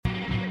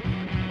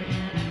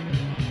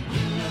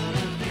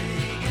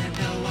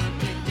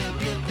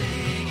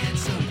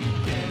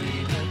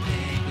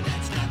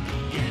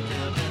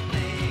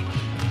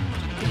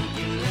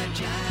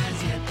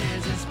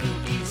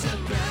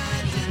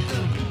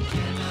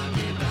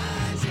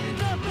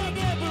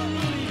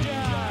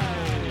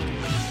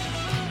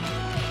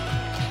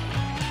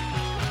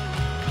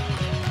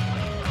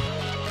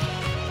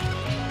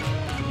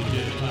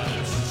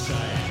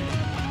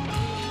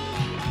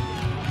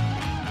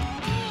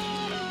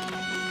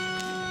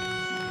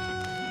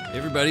Hey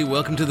everybody,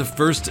 welcome to the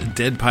first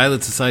Dead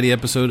Pilot Society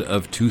episode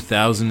of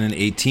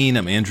 2018.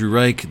 I'm Andrew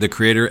Reich, the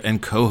creator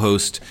and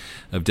co-host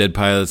of Dead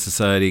Pilot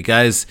Society.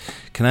 Guys,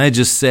 can I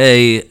just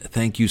say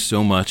thank you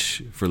so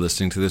much for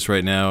listening to this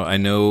right now. I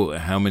know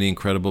how many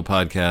incredible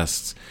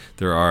podcasts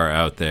there are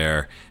out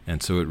there,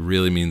 and so it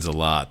really means a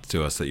lot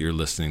to us that you're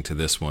listening to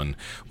this one.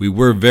 We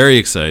were very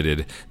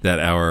excited that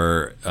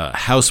our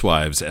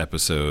Housewives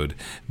episode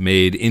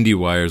made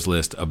IndieWire's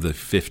list of the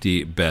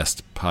 50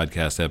 best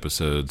podcast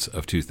episodes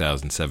of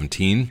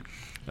 2017.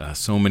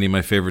 So many of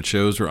my favorite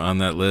shows were on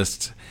that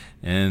list,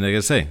 and I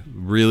gotta say,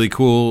 really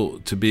cool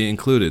to be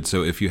included.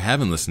 So if you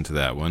haven't listened to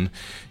that one,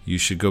 you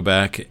should go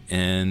back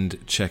and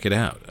check it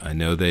out. I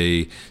know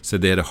they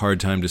said they had a hard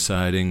time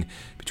deciding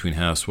between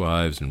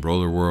Housewives and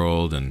Roller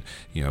World and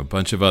a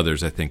bunch of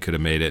others I think could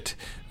have made it.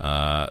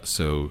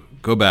 So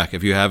go back.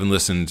 If you haven't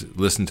listened,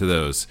 listen to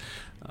those.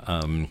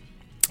 I've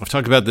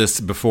talked about this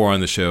before on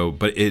the show,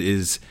 but it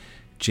is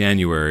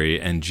January,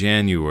 and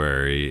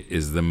January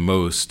is the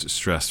most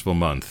stressful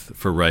month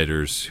for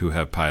writers who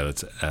have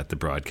pilots at the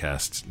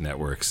broadcast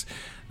networks.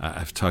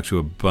 I've talked to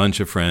a bunch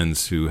of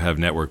friends who have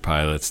network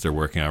pilots they're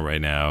working on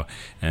right now,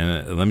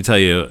 and let me tell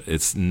you,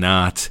 it's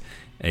not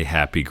a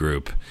happy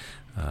group.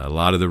 A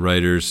lot of the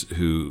writers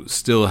who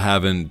still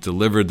haven't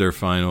delivered their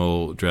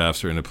final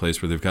drafts are in a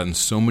place where they've gotten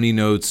so many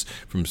notes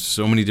from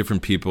so many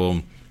different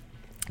people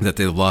that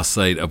they've lost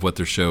sight of what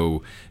their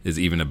show is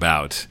even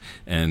about.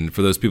 And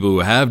for those people who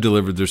have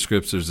delivered their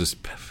scripts, there's this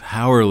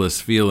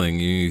powerless feeling.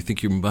 You think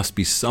there must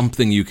be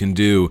something you can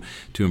do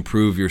to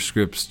improve your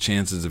script's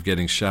chances of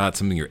getting shot,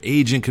 something your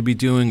agent could be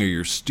doing or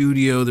your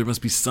studio. There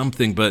must be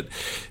something, but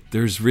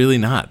there's really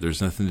not.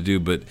 There's nothing to do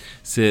but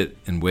sit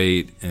and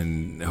wait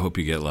and hope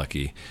you get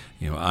lucky.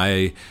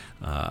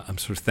 I'm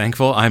sort of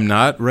thankful I'm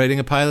not writing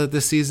a pilot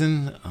this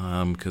season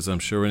because I'm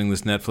show running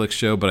this Netflix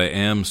show, but I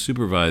am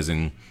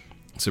supervising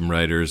some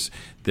writers.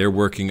 They're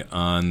working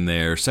on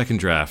their second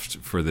draft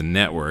for the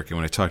network, and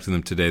when I talked to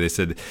them today, they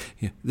said,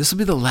 this will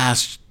be the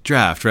last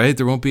draft, right?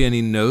 There won't be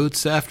any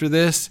notes after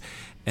this.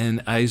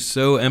 And I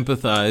so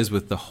empathize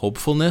with the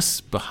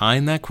hopefulness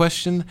behind that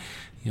question.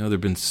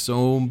 They've written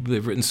so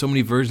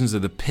many versions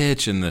of the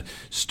pitch and the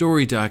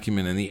story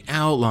document and the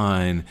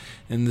outline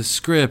and the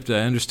script. I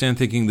understand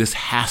thinking this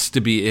has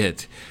to be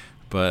it,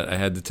 but I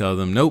had to tell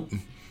them, nope,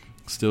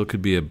 still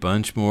could be a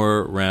bunch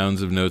more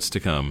rounds of notes to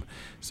come.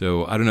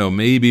 So I don't know,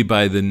 maybe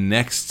by the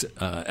next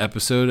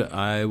episode,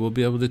 I will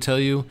be able to tell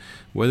you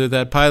whether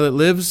that pilot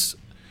lives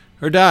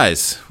or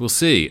dies. We'll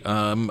see.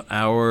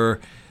 Our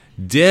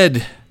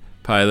dead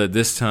pilot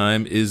this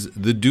time is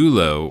The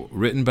Doulo,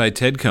 written by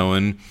Ted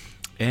Cohen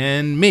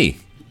and me.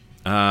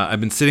 I've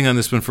been sitting on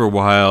this one for a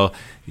while.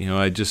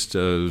 I just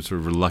sort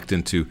of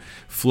reluctant to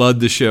flood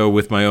the show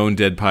with my own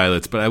dead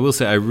pilots. But I will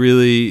say I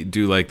really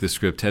do like the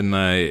script. Ted and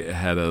I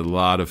had a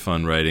lot of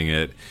fun writing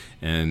it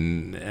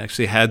and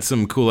actually had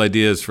some cool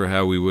ideas for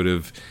how we would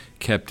have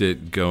kept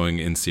it going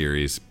in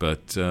series.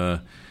 But, oh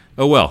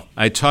well.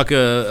 I talk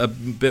a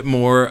bit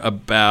more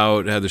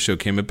about how the show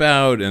came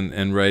about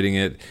and writing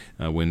it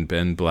when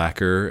Ben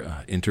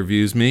Blacker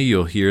interviews me.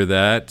 You'll hear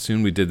that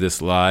soon. We did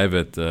this live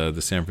at the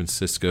San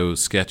Francisco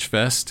Sketch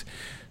Fest.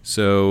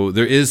 So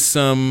there is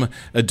some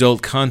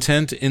adult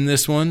content in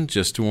this one,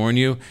 just to warn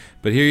you.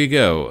 But here you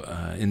go.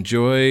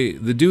 Enjoy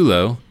The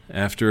Doulo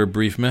after a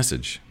brief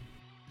message.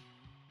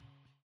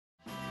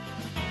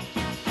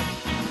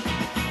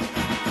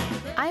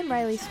 I'm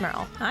Riley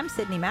Smurl. I'm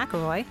Sydney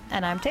McElroy.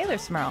 And I'm Taylor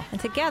Smurl. And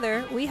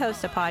together, we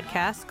host a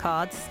podcast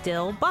called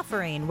Still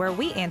Buffering, where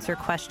we answer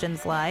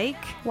questions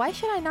like, Why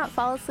should I not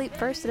fall asleep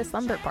first at a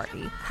slumber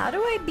party? how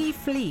do I be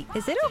fleet?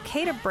 Is it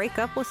okay to break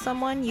up with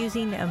someone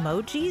using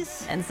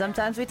emojis? And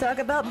sometimes we talk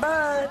about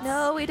butts.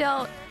 No, we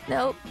don't.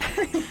 Nope.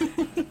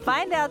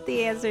 Find out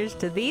the answers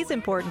to these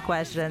important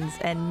questions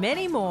and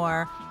many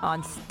more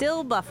on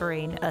Still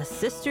Buffering, a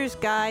sister's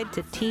guide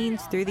to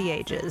teens through the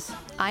ages.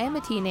 I am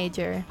a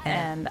teenager.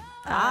 And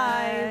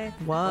I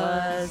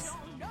was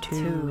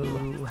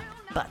too.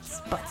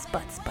 Butts. No. But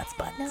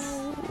you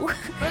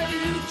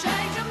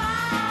change your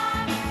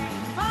mind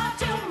far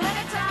too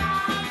many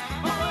times,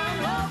 over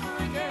and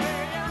over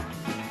again,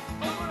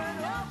 over and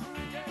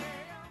over again.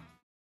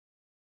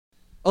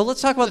 Oh,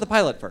 let's talk about the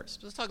pilot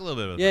first. Let's talk a little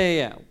bit about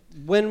Yeah.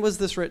 When was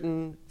this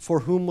written? For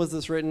whom was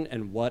this written?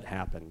 And what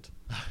happened?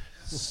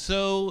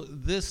 So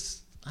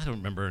this, I don't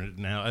remember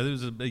now. It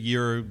was a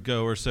year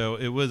ago or so.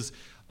 It was,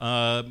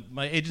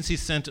 my agency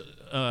sent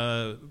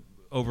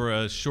over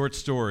a short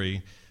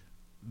story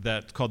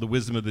that's called The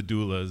Wisdom of the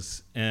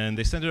Doulas, and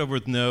they sent it over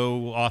with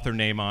no author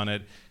name on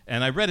it.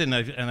 And I read it,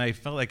 and I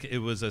felt like it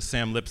was a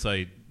Sam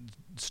Lipsyte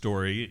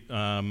story.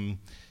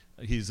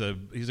 He's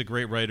a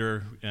great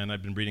writer, and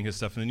I've been reading his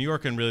stuff in New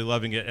York and really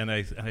loving it. And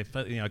I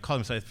felt, I called him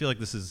and said, I feel like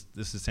this is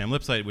Sam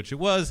Lipsyte, which it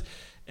was.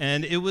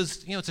 And it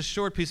was, it's a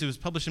short piece. It was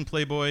published in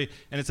Playboy,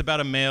 and it's about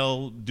a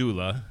male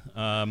doula.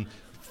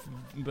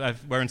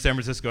 We're in San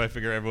Francisco. I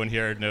figure everyone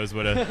here knows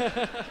what a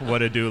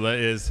doula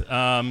is.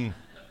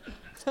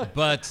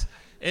 But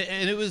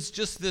it was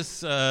just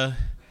this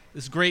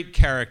great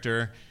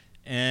character,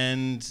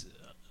 and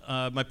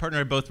my partner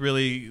and I both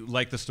really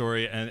liked the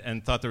story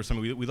and thought there was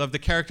something. We loved the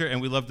character,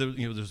 and we loved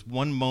there's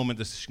one moment,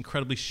 this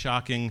incredibly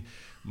shocking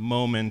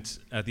moment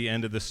at the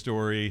end of the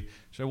story,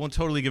 which I won't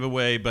totally give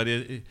away, but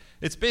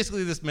it's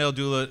basically this male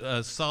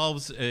doula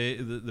solves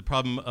the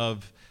problem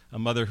of a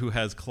mother who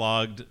has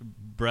clogged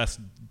breast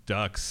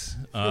ducts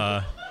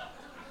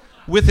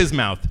with his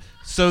mouth.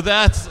 So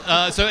that's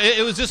so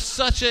it was just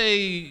such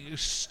a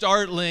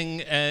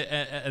startling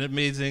and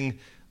amazing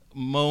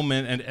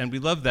moment, and we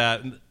loved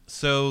that.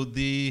 So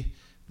the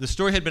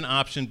story had been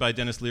optioned by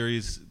Dennis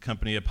Leary's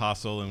company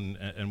Apostle,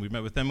 and we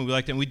met with them and we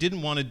liked it. And we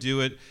didn't want to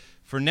do it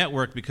for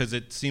network because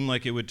it seemed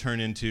like it would turn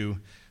into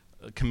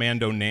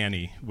Commando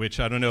Nanny, which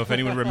I don't know if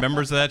anyone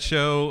remembers that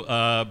show,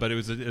 but it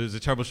was a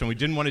terrible show. And we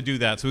didn't want to do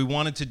that, so we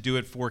wanted to do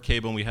it for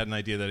cable, and we had an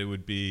idea that it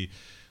would be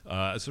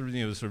sort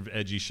of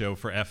edgy show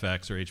for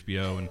FX or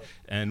HBO,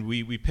 and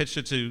we pitched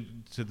it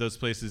to those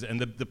places, and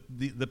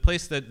the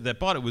place that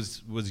bought it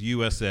was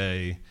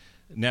USA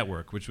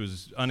Network, which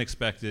was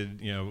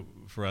unexpected,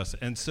 for us,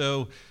 and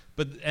so,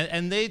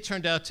 and they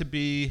turned out to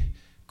be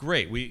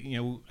great.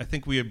 I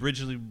think we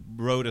originally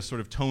wrote a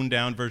sort of toned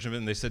down version of it,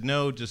 and they said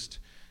no, just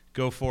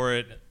go for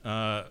it,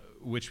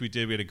 which we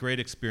did. We had a great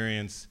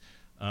experience.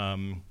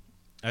 I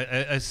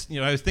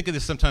was thinking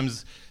this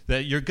sometimes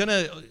that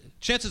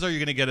chances are you're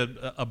gonna get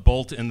a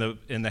bolt in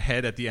the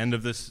head at the end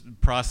of this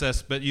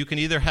process, but you can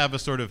either have a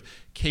sort of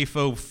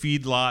CAFO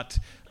feedlot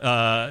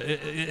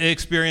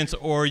experience,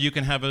 or you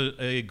can have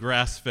a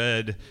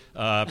grass-fed,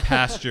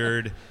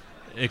 pastured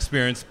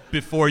experience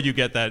before you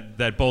get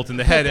that bolt in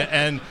the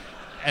head,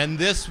 and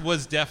this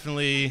was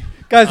definitely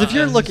Guys, if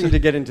you're looking to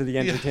get into the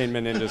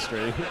entertainment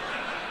industry,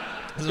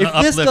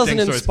 if this doesn't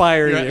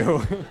inspire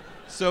you.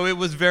 So it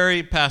was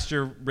very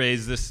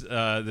pasture-raised,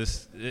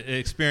 this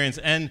experience,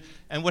 and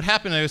what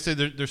happened, I would say,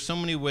 there's so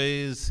many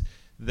ways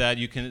that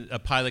a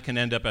pilot can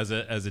end up as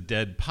a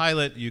dead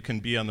pilot. You can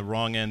be on the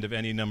wrong end of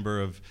any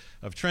number of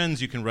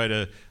trends. You can write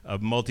a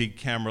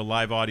multi-camera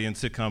live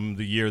audience sitcom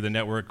the year the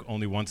network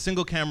only wants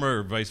single camera,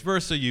 or vice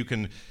versa. You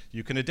can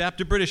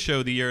adapt a British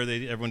show the year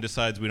everyone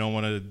decides we don't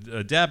want to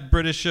adapt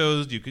British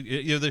shows.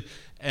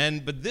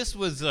 But this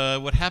was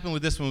what happened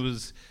with this one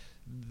was,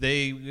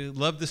 they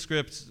loved the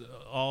script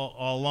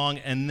all along,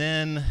 and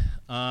then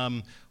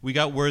we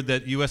got word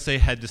that USA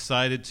had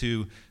decided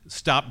to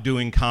stop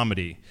doing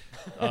comedy.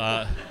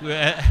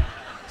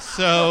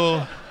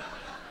 So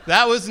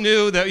that was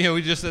new. That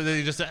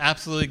they just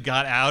absolutely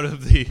got out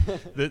of the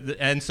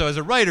and so as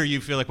a writer, you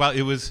feel like, wow,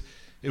 it was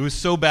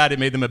so bad it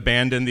made them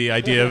abandon the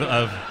idea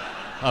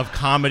of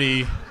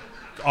comedy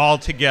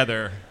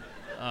altogether.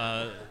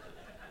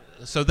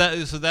 So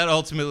that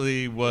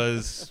ultimately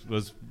was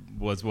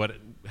what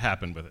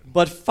happened with it.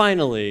 But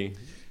finally,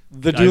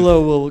 the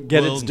Doulo will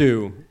get its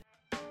due.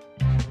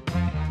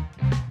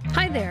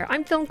 Hi there,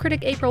 I'm film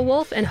critic April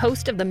Wolf and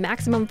host of the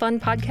Maximum Fun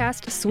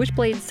podcast,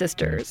 Switchblade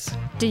Sisters.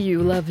 Do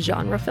you love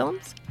genre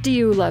films? Do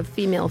you love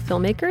female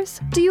filmmakers?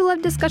 Do you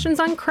love discussions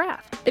on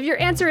craft? If your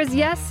answer is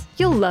yes,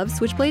 you'll love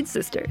Switchblade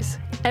Sisters.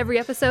 Every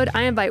episode,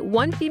 I invite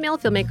one female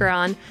filmmaker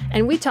on,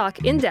 and we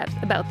talk in depth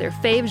about their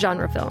fave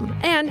genre film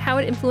and how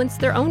it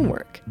influenced their own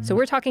work. So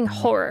we're talking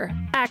horror,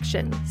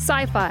 action,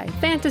 sci-fi,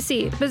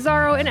 fantasy,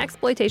 bizarro, and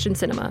exploitation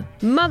cinema.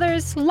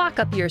 Mothers, lock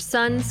up your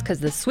sons,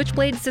 because the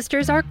Switchblade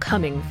Sisters are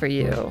coming for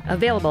you.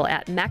 Available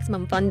at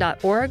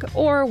MaximumFun.org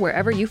or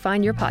wherever you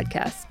find your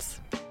podcasts.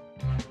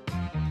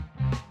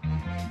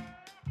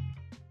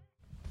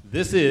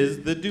 This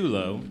is The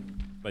Doulo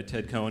by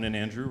Ted Cohen and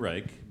Andrew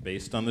Reich,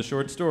 based on the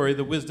short story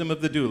The Wisdom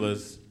of the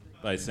Doulas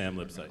by Sam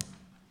Lipsyte.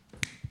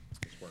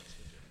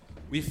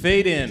 We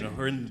fade in.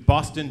 We're in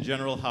Boston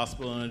General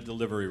Hospital in a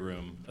delivery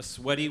room. A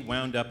sweaty,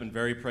 wound-up, and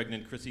very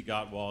pregnant Chrissy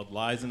Gottwald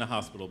lies in a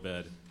hospital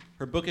bed.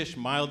 Her bookish,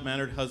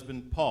 mild-mannered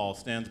husband, Paul,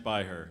 stands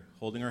by her,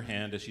 holding her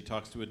hand as she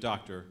talks to a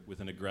doctor with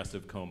an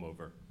aggressive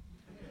comb-over.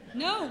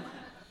 No,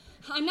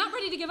 I'm not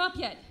ready to give up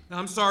yet.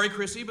 I'm sorry,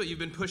 Chrissy, but you've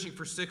been pushing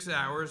for 6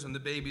 hours and the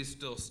baby's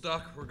still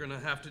stuck. We're gonna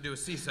have to do a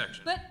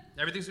C-section. But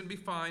everything's gonna be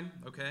fine,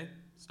 okay?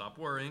 Stop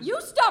worrying. You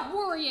stop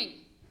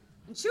worrying!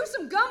 And chew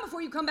some gum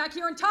before you come back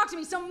here and talk to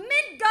me, some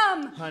mint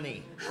gum!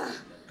 Honey,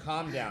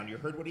 calm down. You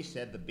heard what he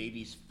said. The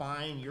baby's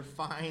fine. You're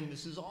fine.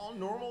 This is all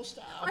normal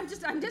stuff. I'm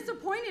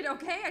disappointed,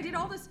 okay? I did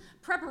all this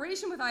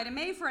preparation with Ida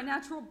Mae for a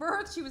natural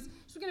birth. She was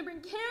gonna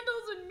bring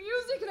candles and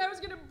music, and I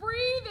was gonna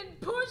breathe and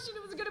push, and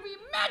it was gonna be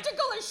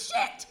magical as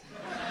shit!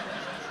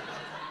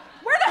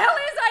 Where the hell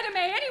is Ida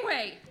Mae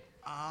anyway?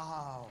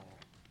 Oh.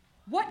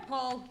 What,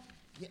 Paul?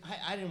 Yeah,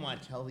 I didn't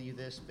want to tell you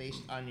this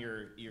based on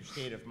your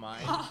state of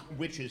mind,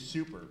 which is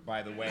super,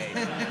 by the way.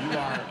 You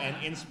are an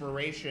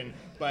inspiration.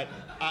 But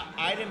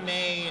Ida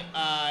Mae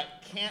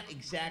can't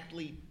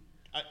exactly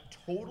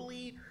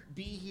totally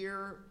be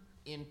here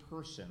in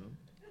person.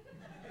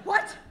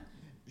 What?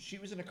 She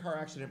was in a car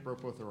accident,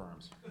 broke both her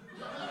arms.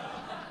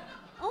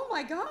 Oh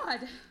my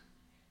God.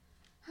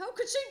 How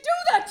could she do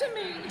that to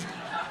me?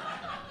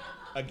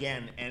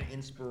 Again, an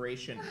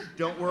inspiration.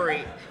 Don't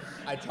worry.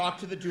 I talked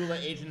to the doula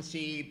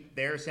agency.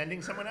 They're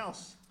sending someone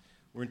else.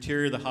 We're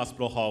interior of the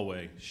hospital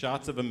hallway.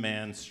 Shots of a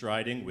man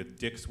striding with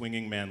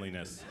dick-swinging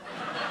manliness.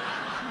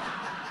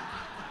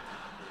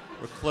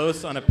 We're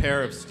close on a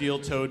pair of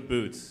steel-toed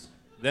boots,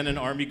 then an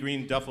army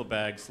green duffel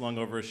bag slung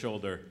over his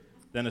shoulder,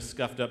 then a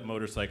scuffed-up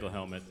motorcycle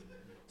helmet.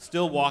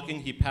 Still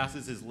walking, he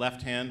passes his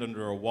left hand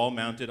under a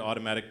wall-mounted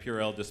automatic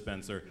Purell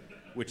dispenser,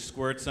 which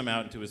squirts some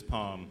out into his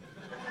palm.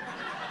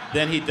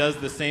 Then he does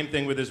the same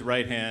thing with his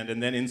right hand,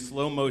 and then in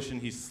slow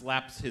motion, he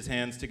slaps his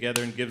hands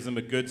together and gives them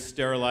a good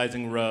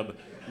sterilizing rub,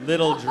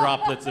 little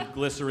droplets of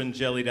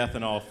glycerin-jellied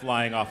ethanol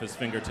flying off his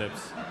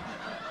fingertips.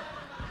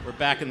 We're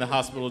back in the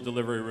hospital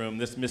delivery room.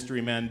 This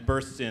mystery man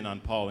bursts in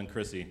on Paul and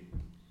Chrissy.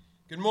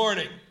 Good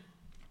morning.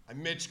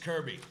 I'm Mitch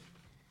Kirby.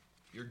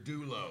 You're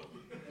Doulo.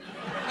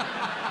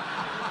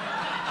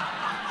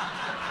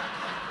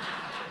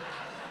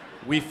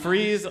 We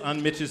freeze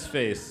on Mitch's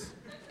face.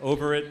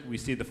 Over it, we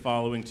see the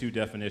following two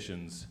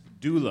definitions.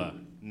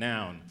 Doula,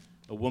 noun,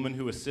 a woman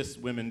who assists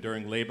women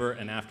during labor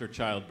and after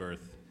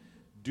childbirth.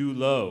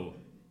 Doulo,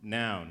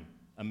 noun,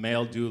 a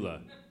male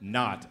doula,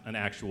 not an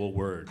actual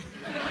word.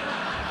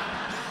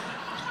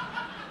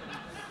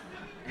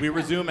 We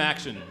resume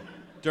action.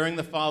 During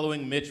the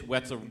following, Mitch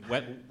wets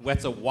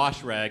a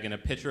wash rag in a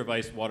pitcher of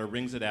ice water,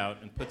 wrings it out,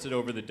 and puts it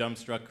over the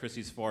dumbstruck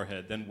Chrissy's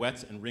forehead, then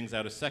wets and wrings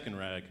out a second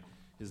rag.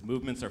 His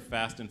movements are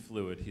fast and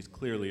fluid. He's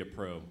clearly a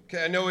pro.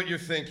 Okay, I know what you're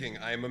thinking.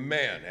 I am a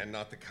man, and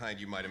not the kind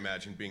you might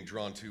imagine being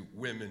drawn to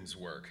women's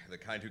work, the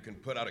kind who can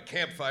put out a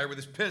campfire with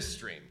his piss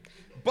stream.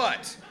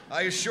 But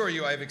I assure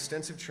you, I have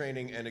extensive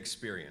training and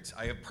experience.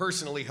 I have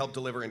personally helped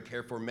deliver and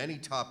care for many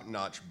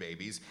top-notch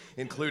babies,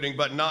 including,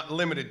 but not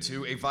limited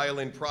to, a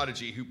violin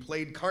prodigy who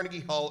played Carnegie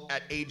Hall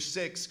at age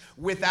 6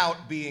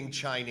 without being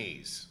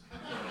Chinese.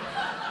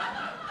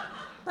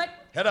 But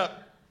Head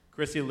up.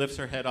 Chrissy lifts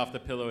her head off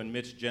the pillow, and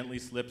Mitch gently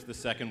slips the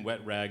second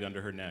wet rag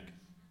under her neck.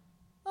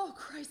 oh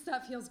Christ,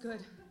 that feels good.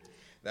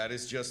 That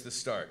is just the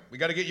start. We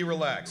got to get you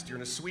relaxed. You're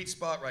in a sweet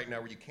spot right now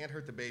where you can't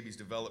hurt the baby's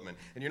development,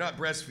 and you're not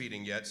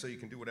breastfeeding yet, so you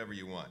can do whatever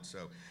you want.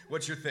 So,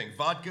 what's your thing?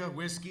 Vodka,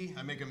 whiskey?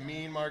 I make a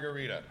mean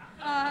margarita.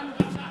 I'm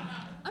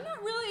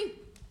not really.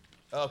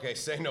 Okay,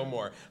 say no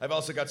more. I've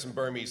also got some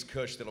Burmese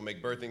kush that'll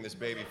make birthing this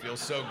baby feel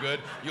so good,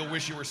 you'll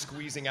wish you were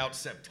squeezing out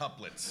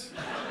septuplets.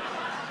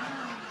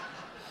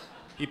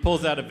 He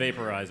pulls out a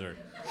vaporizer.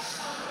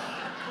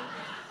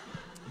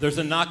 There's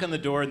a knock on the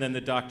door, and then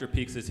the doctor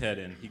peeks his head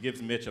in. He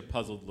gives Mitch a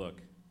puzzled look.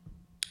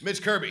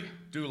 Mitch Kirby,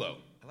 Doulo.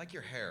 I like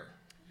your hair.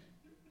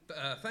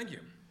 Thank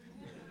you.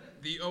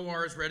 The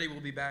OR is ready. We'll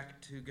be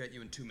back to get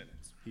you in 2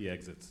 minutes. He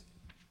exits.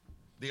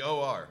 The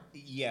OR.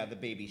 Yeah, the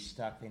baby's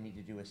stuck. They need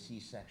to do a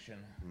C-section.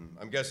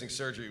 I'm guessing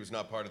surgery was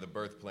not part of the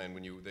birth plan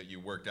that you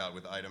worked out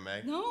with Ida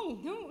May? No,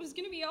 it was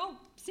gonna be all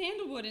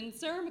sandalwood and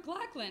Sarah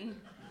McLachlan.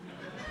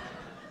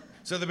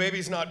 So the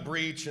baby's not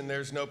breech and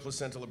there's no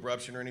placental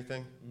abruption or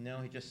anything?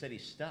 No, he just said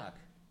he's stuck.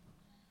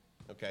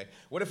 Okay.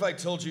 What if I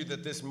told you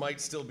that this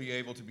might still be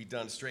able to be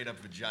done straight up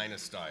vagina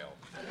style?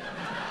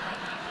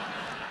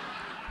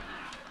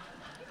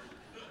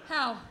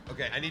 How?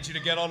 Okay, I need you to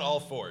get on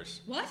all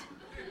fours. What?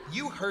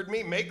 You heard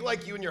me. Make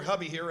like you and your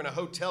hubby here in a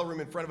hotel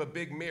room in front of a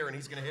big mirror, and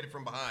he's gonna hit it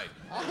from behind.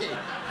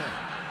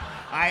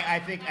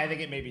 I think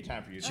it may be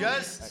time for you.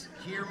 Just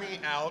hear me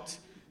out.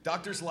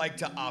 Doctors like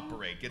to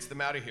operate. Gets them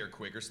out of here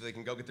quicker so they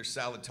can go get their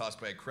salad tossed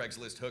by a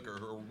Craigslist hooker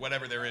or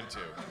whatever they're into.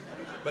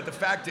 But the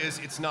fact is,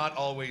 it's not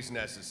always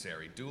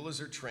necessary.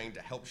 Doulas are trained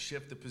to help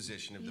shift the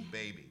position of the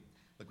baby.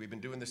 Look, we've been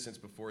doing this since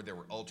before there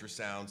were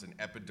ultrasounds and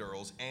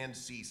epidurals and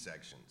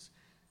C-sections.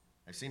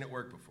 I've seen it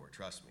work before,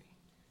 trust me.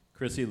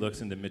 Chrissy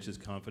looks into Mitch's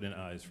confident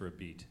eyes for a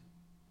beat.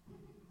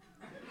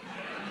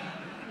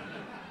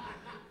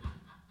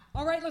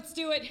 All right, let's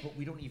do it. But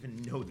we don't even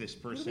know this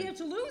What person. do we have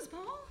to lose,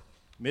 Paul?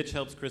 Mitch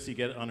helps Chrissy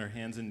get on her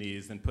hands and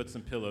knees, then puts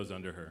some pillows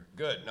under her.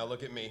 Good, now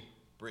look at me.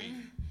 Breathe.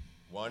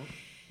 1,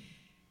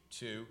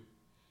 2,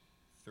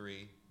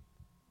 3,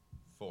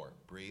 4.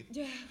 Breathe.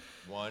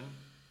 1,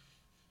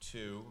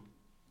 2.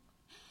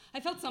 I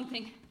felt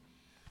something.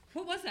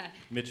 What was that?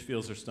 Mitch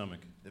feels her stomach.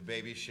 The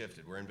baby's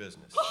shifted. We're in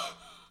business. Oh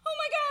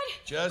my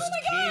God! Just oh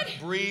my keep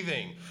God.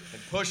 breathing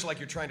and push like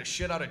you're trying to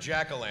shit out a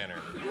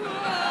jack-o'-lantern.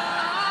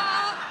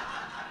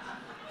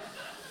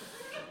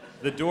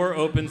 The door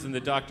opens and the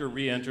doctor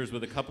re-enters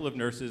with a couple of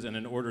nurses and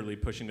an orderly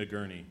pushing a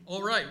gurney.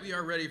 All right, we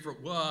are ready for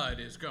what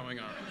is going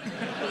on.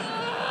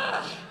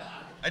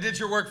 I did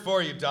your work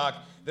for you, Doc.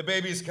 The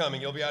baby's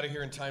coming. You'll be out of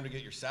here in time to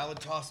get your salad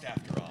tossed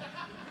after all.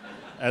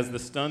 As the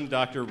stunned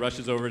doctor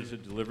rushes over to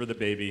deliver the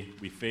baby,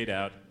 we fade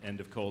out. End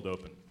of cold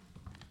open.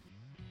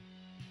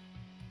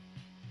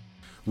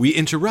 We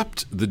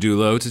interrupt the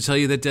Doulo to tell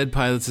you that Dead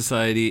Pilot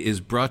Society is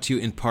brought to you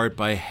in part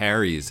by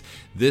Harry's.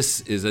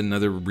 This is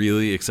another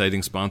really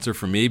exciting sponsor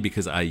for me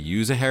because I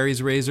use a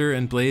Harry's razor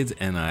and blades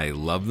and I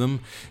love them.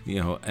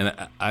 You know, and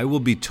I will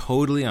be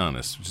totally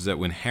honest, which is that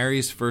when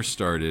Harry's first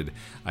started,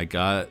 I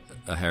got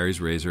a Harry's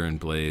razor and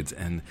blades,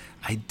 and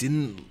I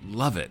didn't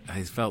love it.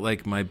 I felt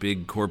like my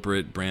big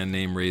corporate brand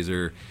name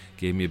razor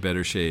gave me a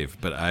better shave.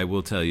 But I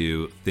will tell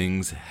you,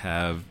 things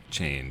have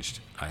changed.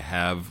 I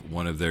have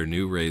one of their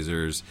new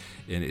razors,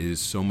 and it is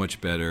so much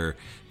better.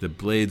 The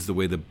blades, the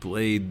way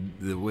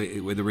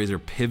the razor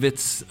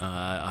pivots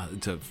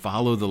to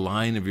follow the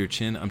line of your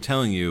chin, I'm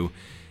telling you,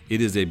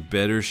 it is a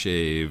better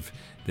shave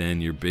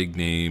than your big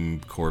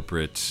name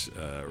corporate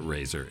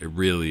razor. It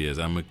really is.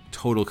 I'm a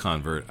total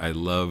convert. I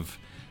love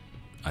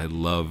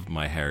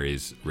my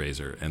Harry's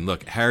razor. And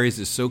look, Harry's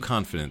is so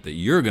confident that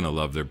you're going to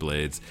love their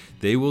blades,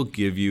 they will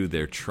give you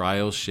their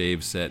trial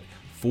shave set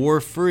for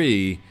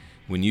free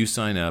when you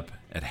sign up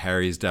at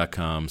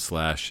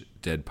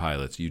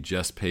harrys.com/deadpilots. You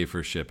just pay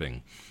for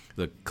shipping.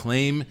 Look,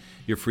 claim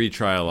your free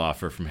trial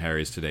offer from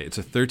Harry's today. It's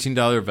a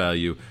 $13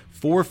 value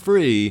for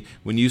free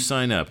when you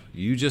sign up.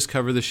 You just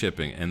cover the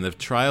shipping. And the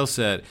trial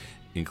set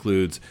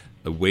includes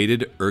a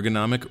weighted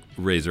ergonomic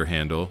razor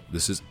handle.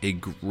 This is a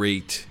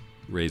great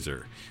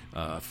razor.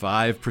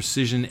 5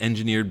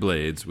 precision-engineered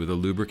blades with a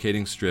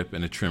lubricating strip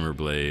and a trimmer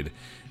blade.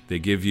 They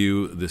give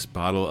you this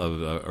bottle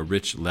of a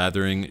rich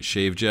lathering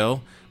shave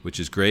gel, which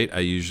is great. I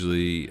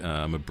usually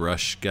I'm a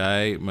brush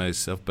guy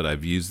myself, but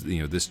I've used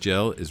this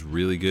gel is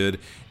really good,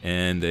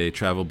 and a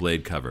travel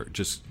blade cover.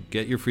 Just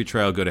get your free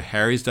trial. Go to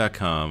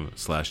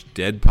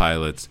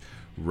harrys.com/deadpilots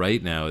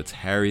right now. It's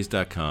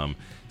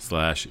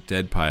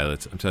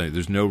harrys.com/deadpilots. I'm telling you,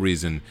 there's no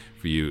reason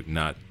for you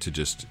not to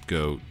just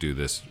go do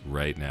this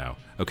right now.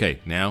 Okay,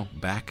 now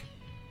back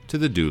to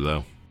the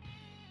Doulo.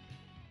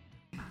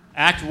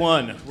 Act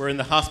 1, we're in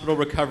the hospital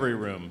recovery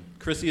room.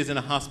 Chrissy is in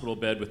a hospital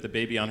bed with the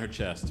baby on her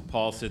chest.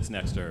 Paul sits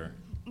next to her.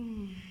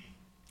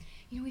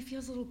 He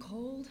feels a little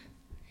cold.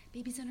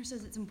 Baby center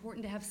says it's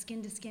important to have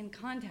skin-to-skin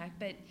contact,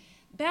 but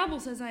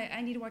Babel says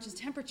I need to watch his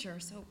temperature,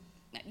 so,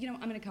 I'm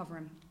going to cover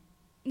him.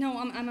 No,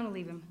 I'm going to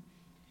leave him.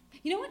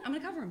 You know what? I'm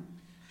going to cover him.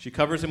 She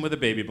covers him with a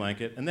baby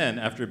blanket, and then,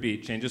 after a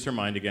beat, changes her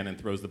mind again and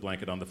throws the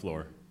blanket on the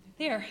floor.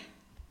 There.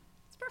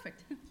 It's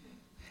perfect.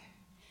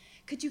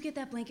 Could you get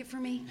that blanket for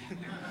me?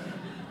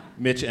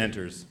 Mitch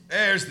enters.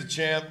 There's the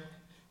champ.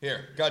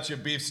 Here, got you a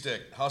beef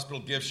stick. Hospital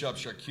gift shop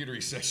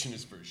charcuterie section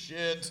is for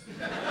shit.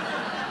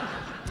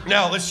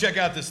 Now, let's check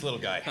out this little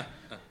guy.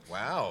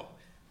 Wow,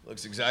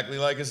 looks exactly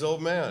like his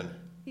old man.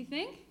 You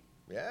think?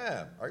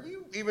 Yeah, are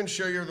you even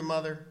sure you're the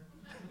mother?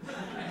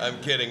 I'm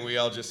kidding, we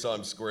all just saw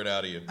him squirt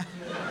out of you.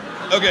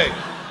 Okay,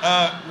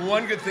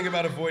 one good thing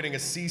about avoiding a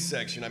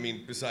C-section,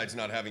 besides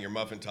not having your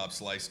muffin top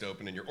sliced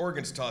open and your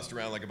organs tossed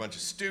around like a bunch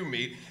of stew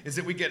meat, is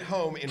that we get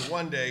home in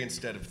 1 day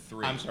instead of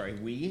 3. I'm sorry,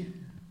 we?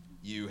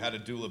 You had a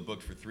doula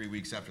booked for 3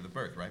 weeks after the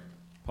birth, right?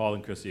 Paul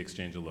and Chrissy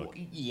exchange a look.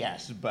 Well,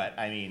 yes, but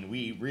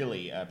we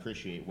really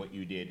appreciate what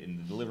you did in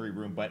the delivery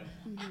room, but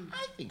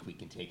I think we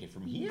can take it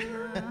from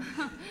here.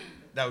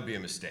 That would be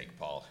a mistake,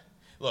 Paul.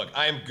 Look,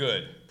 I am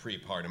good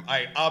pre-partum.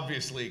 I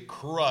obviously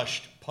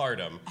crushed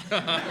partum.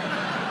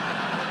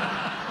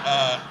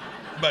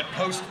 But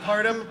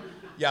postpartum,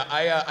 yeah,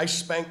 I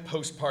spank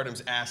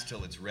postpartum's ass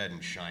till it's red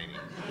and shiny.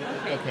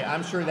 Okay,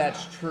 I'm sure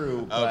that's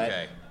true, but...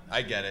 Okay,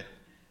 I get it.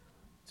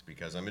 It's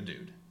because I'm a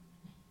dude.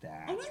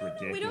 That's no,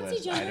 ridiculous. we don't see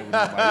gender. I don't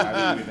know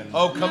why we even...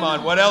 Oh, come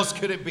on, what else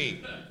could it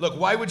be? Look,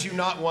 why would you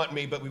not want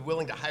me but be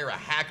willing to hire a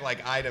hack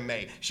like Ida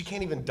May? She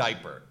can't even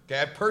diaper, okay?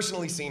 I've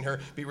personally seen her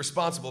be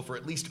responsible for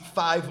at least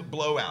 5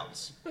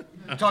 blowouts.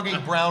 I'm talking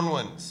brown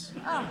ones.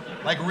 Oh.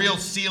 Like real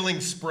ceiling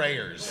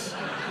sprayers.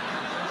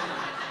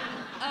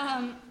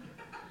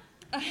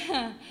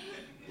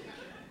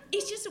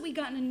 It's just that we've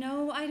gotten to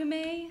know Ida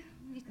May.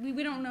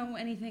 We don't know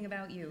anything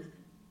about you.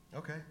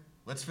 Okay,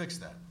 let's fix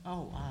that.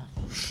 Oh, wow.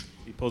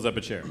 He pulls up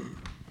a chair.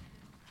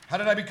 How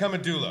did I become a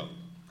doulo?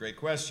 Great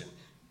question.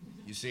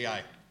 You see,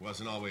 I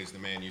wasn't always the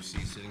man you see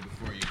sitting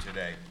before you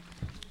today.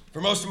 For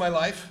most of my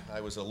life,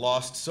 I was a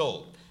lost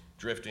soul,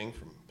 drifting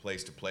from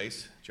place to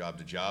place, job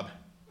to job.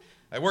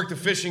 I worked the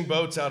fishing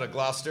boats out of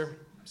Gloucester,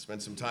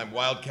 spent some time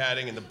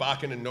wildcatting in the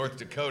Bakken in North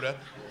Dakota,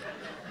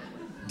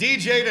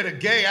 DJ'd at a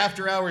gay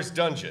after-hours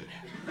dungeon.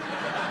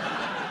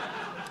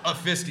 A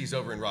Fisties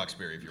over in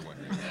Roxbury, if you're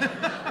wondering.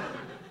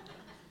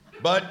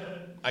 But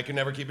I could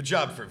never keep a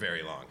job for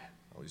very long.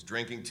 Always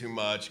drinking too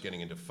much, getting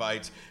into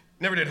fights.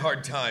 Never did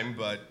hard time,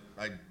 but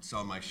I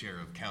saw my share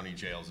of county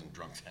jails and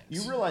drunk tanks.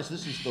 You realize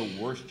this is the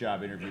worst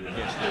job interview in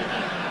history.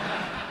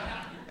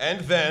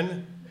 And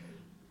then,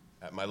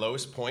 at my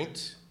lowest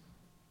point,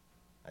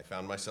 I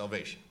found my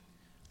salvation.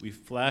 We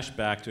flash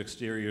back to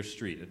exterior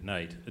street at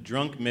night. A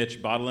drunk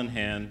Mitch, bottle in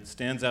hand,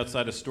 stands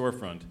outside a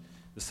storefront.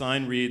 The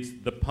sign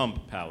reads, "The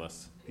Pump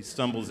Palace." He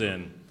stumbles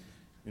in.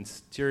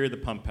 Interior of the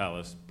Pump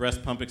Palace.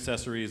 Breast pump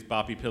accessories,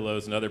 boppy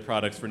pillows, and other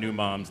products for new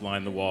moms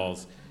line the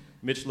walls.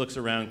 Mitch looks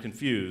around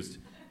confused.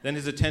 Then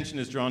his attention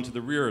is drawn to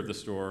the rear of the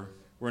store,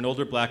 where an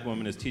older black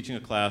woman is teaching a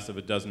class of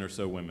a dozen or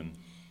so women.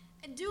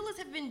 Doulas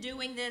have been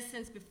doing this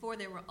since before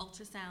there were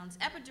ultrasounds,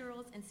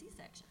 epidurals, and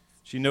C-sections.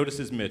 She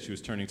notices Mitch, who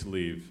is turning to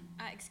leave.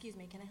 Excuse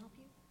me, can I help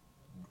you?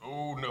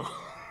 Oh, no.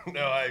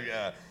 No,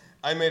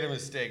 I made a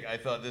mistake. I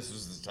thought this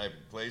was the type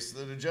of place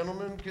that a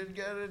gentleman could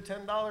get a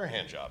 $10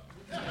 hand job.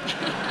 Okay,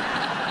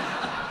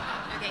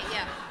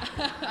 yeah.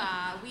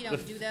 We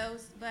don't do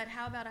those, but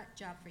how about a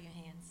job for your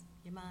hands,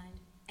 your mind,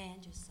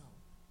 and your soul?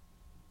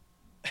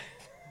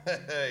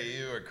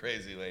 You are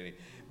crazy, lady.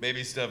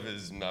 Baby stuff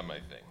is not my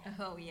thing.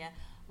 Oh, yeah.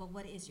 Well,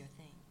 what is your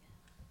thing?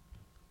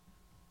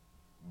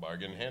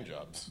 Bargain hand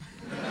jobs.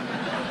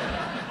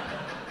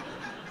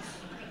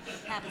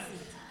 Have a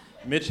seat.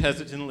 Mitch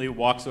hesitantly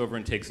walks over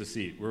and takes a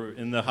seat. We're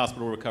in the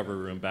hospital recovery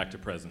room, back to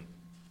present.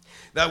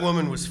 That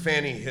woman was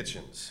Fanny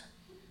Hitchens,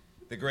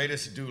 the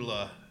greatest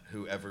doula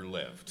who ever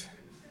lived.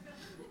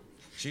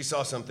 She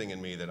saw something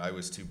in me that I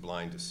was too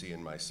blind to see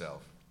in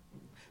myself.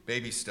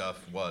 Baby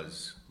stuff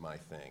was my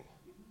thing.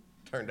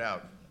 Turned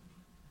out,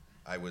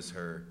 I was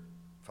her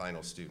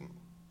final student.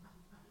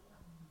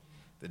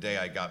 The day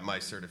I got my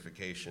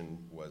certification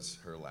was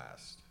her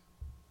last.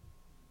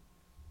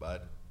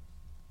 But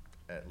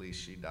at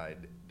least she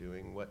died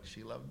doing what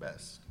she loved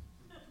best.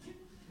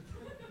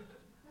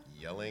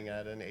 Yelling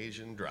at an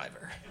Asian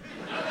driver.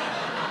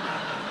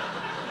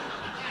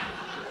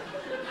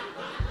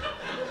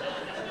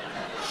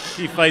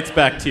 He fights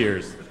back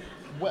tears.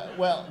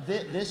 Well,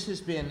 this has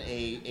been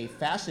a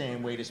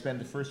fascinating way to spend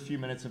the first few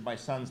minutes of my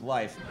son's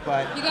life,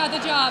 but... You got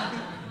the job.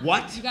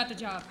 What? You got the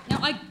job. Now,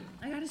 I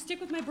gotta stick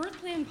with my birth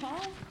plan,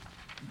 Paul.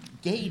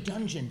 Gay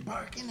dungeon,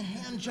 bargain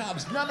hand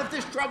jobs, none of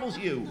this troubles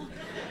you.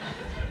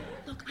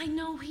 Look, I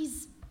know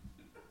he's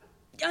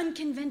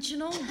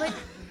unconventional, but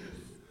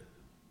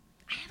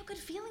I have a good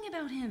feeling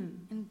about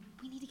him. And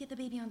we need to get the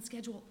baby on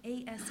schedule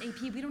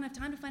ASAP. We don't have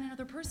time to find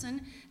another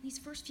person. These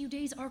first few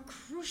days are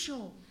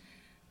crucial.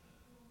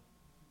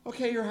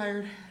 Okay, you're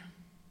hired.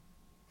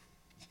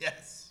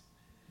 Yes.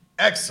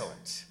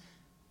 Excellent.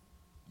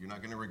 You're not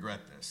going to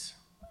regret this.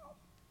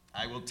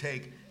 I will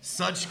take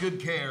such good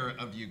care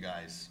of you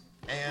guys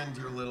and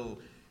your little,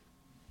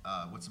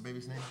 what's the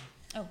baby's name?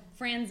 Oh,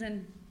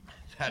 Franzen.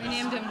 That We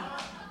is-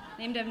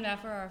 named him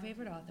after our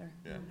favorite author.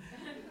 Yeah.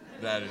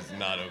 That is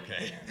not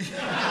okay.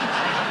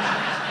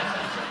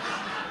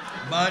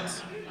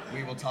 But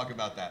we will talk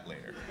about that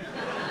later.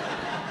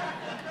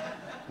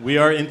 We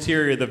are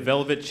interior the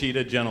Velvet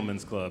Cheetah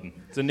Gentlemen's Club.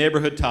 It's a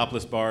neighborhood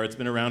topless bar. It's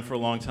been around for a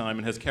long time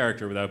and has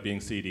character without being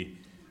seedy.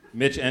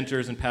 Mitch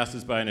enters and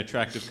passes by an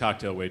attractive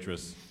cocktail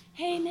waitress.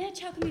 Hey,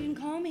 Mitch, how come you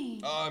didn't call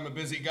me? Oh, I'm a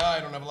busy guy. I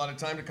don't have a lot of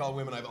time to call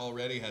women I've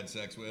already had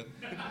sex with.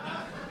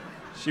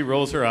 She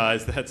rolls her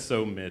eyes. That's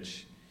so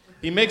Mitch.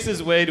 He makes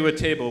his way to a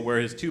table where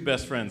his two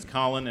best friends,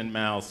 Colin and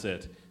Mal,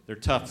 sit. They're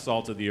tough,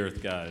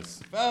 salt-of-the-earth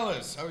guys.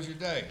 Fellas, how was your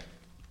day?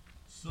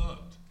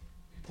 Sucked.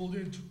 Pulled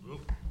in.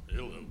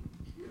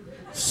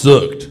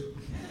 Sucked.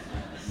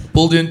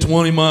 Pulled in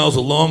 20 miles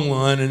a long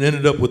line and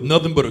ended up with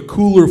nothing but a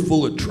cooler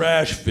full of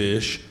trash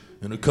fish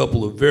and a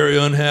couple of very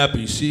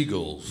unhappy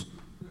seagulls.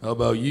 How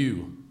about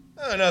you?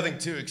 Nothing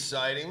too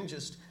exciting.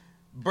 Just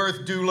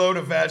birth doulo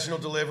to vaginal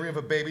delivery of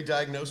a baby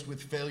diagnosed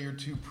with failure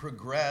to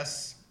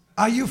progress.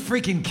 Are you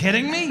freaking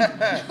kidding me?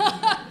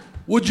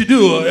 What'd you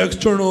do, an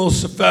external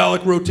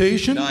cephalic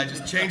rotation? No, I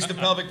just changed the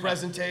pelvic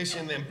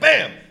presentation, then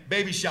bam,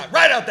 baby shot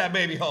right out that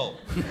baby hole.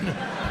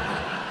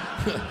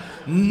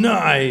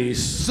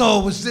 Nice. So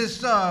was this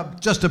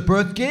just a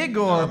birth gig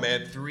or? Oh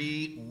man,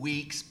 3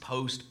 weeks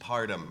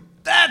postpartum.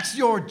 That's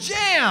your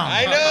jam!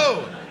 I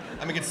know.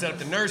 I'm gonna get set up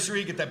the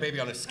nursery, get that baby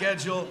on a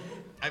schedule.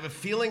 I have a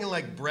feeling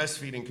like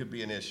breastfeeding could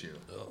be an issue.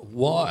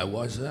 Why?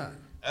 Why's that?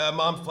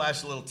 Mom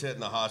flashed a little tit in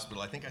the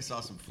hospital. I think I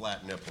saw some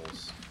flat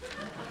nipples.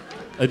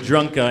 A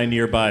drunk guy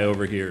nearby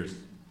overhears.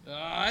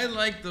 I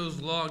like those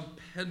long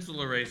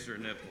pencil eraser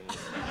nipples.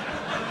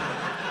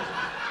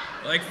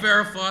 Like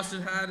Farrah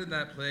Fawcett had in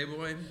that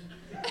Playboy.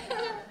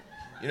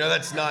 You know,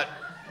 that's not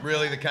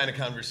really the kind of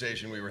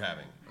conversation we were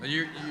having.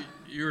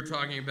 You were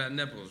talking about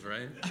nipples,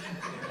 right?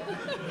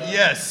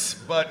 Yes,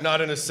 but not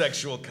in a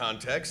sexual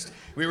context.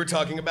 We were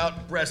talking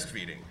about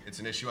breastfeeding. It's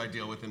an issue I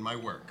deal with in my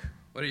work.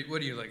 What are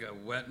you, like a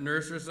wet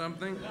nurse or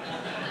something?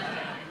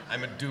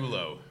 I'm a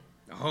doulo.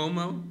 A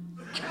homo?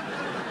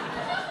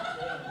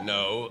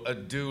 No, a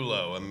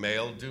doulo, a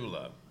male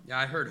doula. Yeah,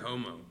 I heard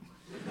homo.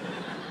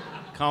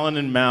 Colin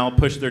and Mal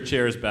push their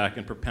chairs back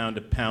and propound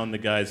to pound the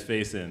guy's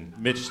face in.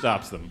 Mitch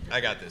stops them.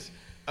 I got this.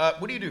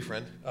 What do you do,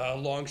 friend?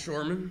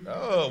 Longshoreman.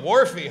 Oh,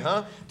 wharfy,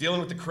 huh? Dealing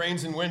with the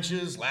cranes and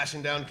winches,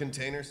 lashing down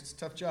containers. It's a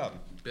tough job.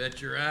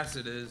 Bet your ass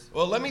it is.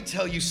 Well, let me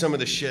tell you some of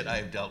the shit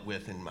I've dealt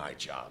with in my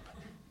job.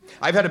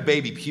 I've had a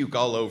baby puke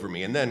all over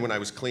me, and then when I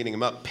was cleaning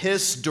him up,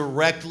 piss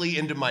directly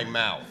into my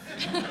mouth.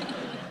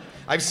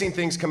 I've seen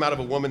things come out of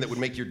a woman that would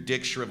make your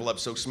dick shrivel up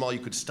so small you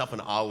could stuff an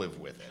olive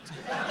with it.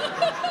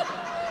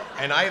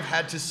 And I have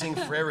had to sing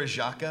Frere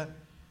Jacques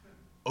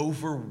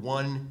over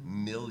 1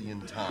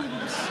 million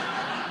times.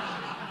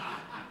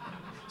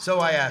 So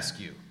I ask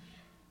you,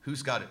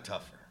 who's got it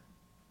tougher?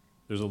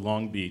 There's a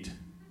long beat,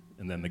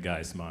 and then the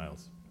guy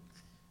smiles.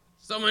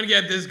 Someone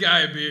get this guy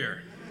a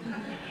beer.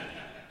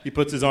 He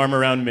puts his arm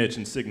around Mitch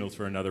and signals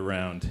for another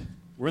round.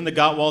 We're in the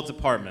Gottwald's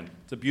apartment.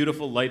 It's a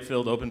beautiful,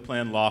 light-filled,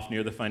 open-plan loft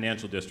near the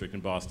financial district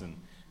in Boston.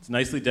 It's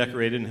nicely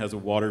decorated and has a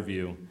water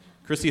view.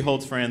 Chrissy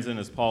holds Franzen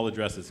as Paul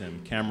addresses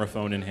him, camera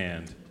phone in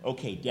hand.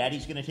 Okay,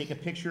 Daddy's going to take a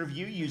picture of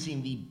you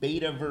using the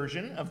beta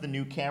version of the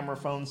new camera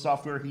phone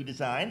software he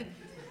designed.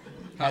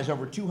 Has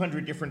over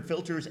 200 different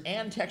filters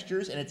and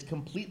textures, and it's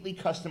completely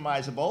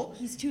customizable.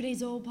 He's 2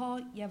 days old,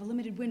 Paul. You have a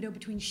limited window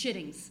between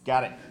shittings.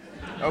 Got it.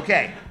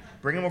 Okay,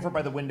 bring him over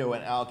by the window,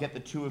 and I'll get the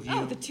two of you.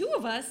 Oh, the two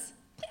of us?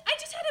 I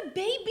just had a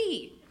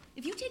baby.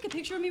 If you take a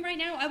picture of me right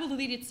now, I will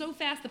delete it so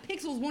fast the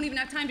pixels won't even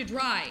have time to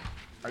dry.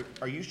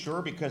 Are you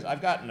sure? Because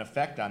I've got an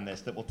effect on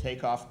this that will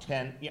take off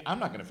 10... Yeah, I'm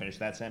not going to finish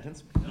that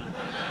sentence.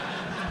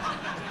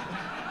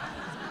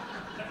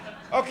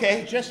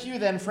 Okay, just you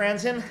then,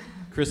 Franzen.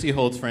 Chrissy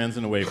holds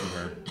Franzen away from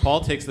her.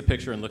 Paul takes the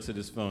picture and looks at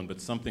his phone, but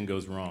something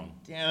goes wrong.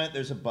 Damn it,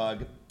 there's a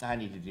bug. I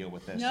need to deal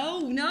with this.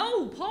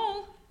 No,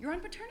 Paul. You're on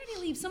paternity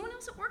leave. Someone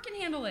else at work can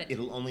handle it.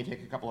 It'll only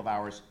take a couple of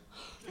hours.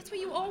 That's what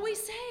you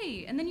always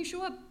say. And then you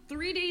show up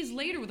 3 days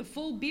later with a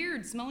full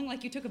beard, smelling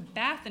like you took a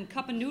bath and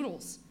cup of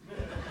noodles.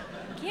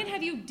 Can't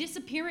have you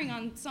disappearing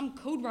on some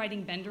code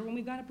writing bender when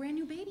we've got a brand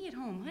new baby at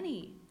home,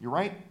 honey. You're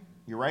right.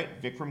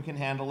 Vikram can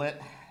handle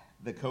it.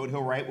 The code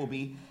he'll write will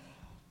be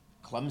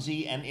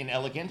clumsy and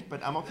inelegant,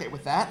 but I'm okay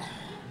with that.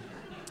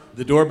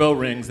 The doorbell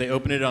rings. They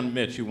open it on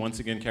Mitch, who once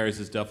again carries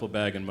his duffel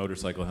bag and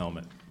motorcycle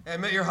helmet. Hey, I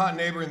met your hot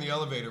neighbor in the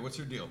elevator. What's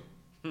her deal?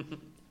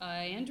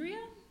 Andrea?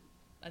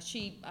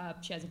 She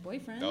has a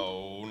boyfriend.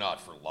 No,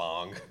 not for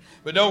long.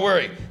 But don't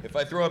worry. If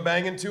I throw a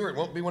bang into her, it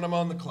won't be when I'm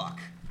on the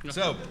clock.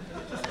 So,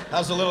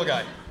 how's the little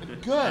guy?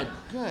 Good.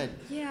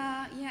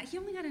 Yeah, he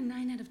only got a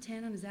 9 out of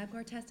 10 on his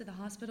Apgar test at the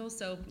hospital,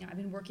 so I've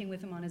been working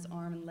with him on his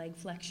arm and leg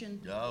flexion.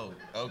 Oh,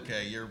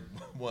 okay, you're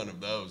one of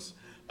those.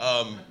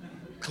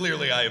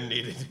 Clearly I am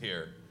needed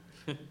here.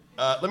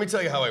 Let me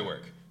tell you how I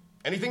work.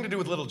 Anything to do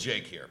with little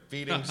Jake here.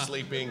 Feeding,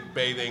 sleeping,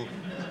 bathing.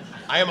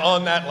 I am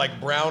on that like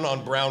brown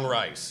on brown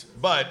rice.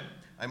 But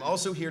I'm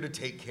also here to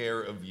take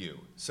care of you.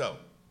 So,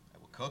 I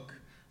will cook,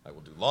 I will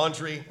do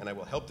laundry, and I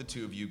will help the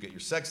two of you get your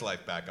sex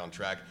life back on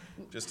track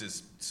just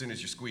as soon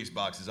as your squeeze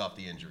box is off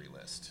the injury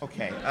list.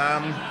 Okay,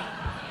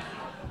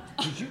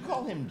 did you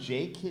call him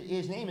Jake?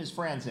 His name is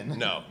Franzen.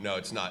 No,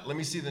 it's not. Let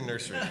me see the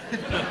nursery.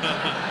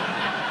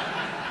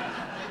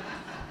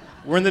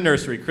 We're in the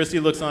nursery. Chrissy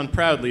looks on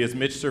proudly as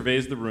Mitch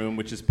surveys the room,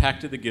 which is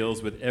packed to the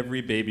gills with every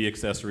baby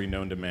accessory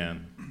known to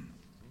man.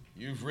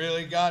 You've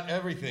really got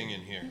everything in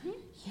here. Mm-hmm.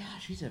 Yeah,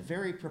 she's a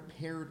very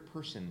prepared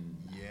person.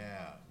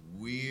 Yeah,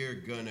 we're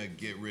gonna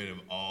get rid of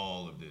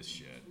all of this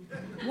shit.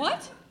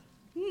 What?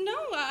 No,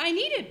 I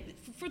need it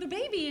for the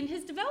baby and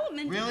his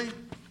development. Really?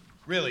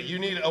 Really, you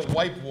need a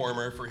wipe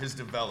warmer for his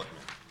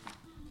development.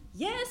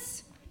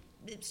 Yes.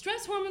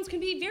 Stress hormones can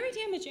be very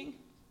damaging.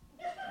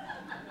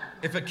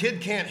 If a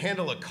kid can't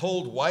handle a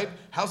cold wipe,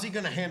 how's he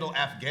gonna handle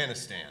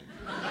Afghanistan?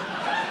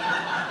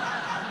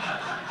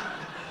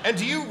 And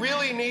do you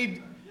really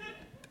need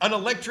an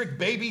electric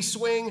baby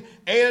swing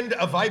and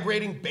a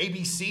vibrating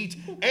baby seat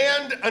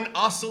and an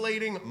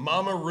oscillating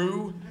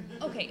mama-roo?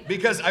 Okay.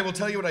 Because I will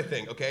tell you what I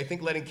think, okay? I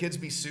think letting kids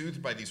be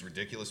soothed by these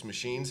ridiculous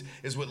machines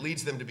is what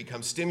leads them to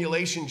become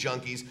stimulation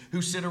junkies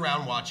who sit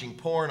around watching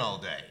porn all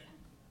day.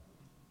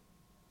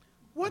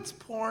 What's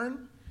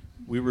porn?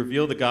 We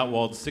reveal the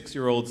Gottwald's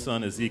 6-year-old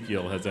son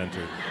Ezekiel has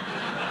entered.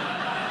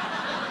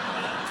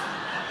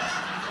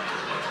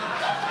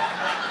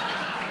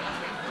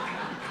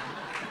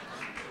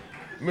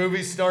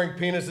 Movies starring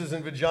penises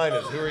and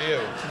vaginas. Who are you?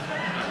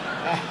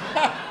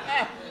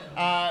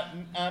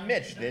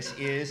 Mitch, this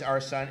is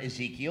our son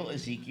Ezekiel.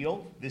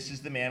 Ezekiel, this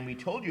is the man we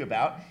told you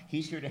about.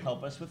 He's here to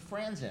help us with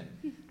Franzen.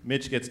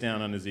 Mitch gets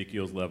down on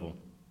Ezekiel's level.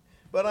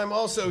 But I'm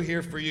also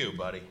here for you,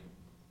 buddy.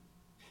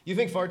 You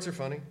think farts are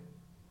funny?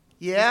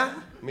 Yeah?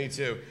 Me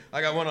too.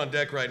 I got one on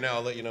deck right now.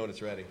 I'll let you know when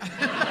it's ready.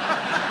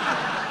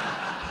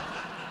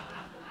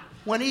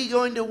 When are you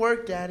going to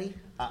work, Daddy?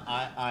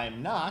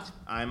 I'm not.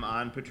 I'm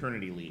on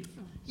paternity leave.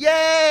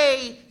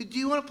 Yay! Do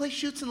you want to play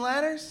Chutes and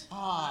Ladders?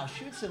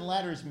 Chutes and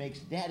Ladders makes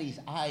Daddy's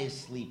eyes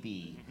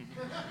sleepy.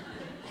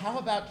 How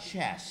about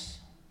chess?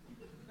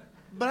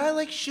 But I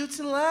like Chutes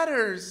and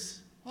Ladders.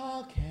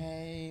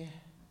 Okay.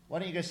 Why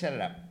don't you go set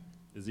it up?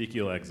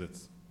 Ezekiel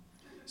exits.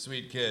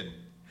 Sweet kid.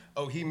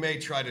 Oh, he may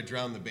try to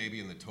drown the baby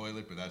in the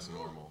toilet, but that's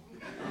normal.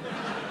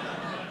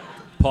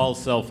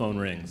 Paul's cell phone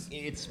rings.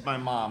 It's my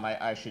mom.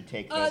 I should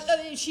take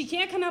this. She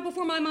can't come out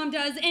before my mom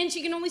does, and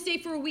she can only stay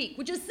for a week,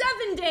 which is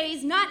 7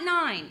 days, not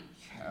 9.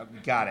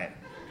 Got it.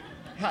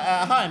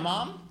 Hi,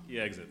 Mom. He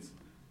exits.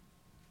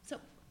 So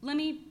let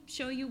me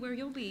show you where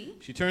you'll be.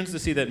 She turns to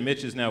see that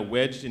Mitch is now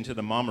wedged into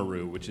the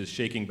mamaroo, which is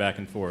shaking back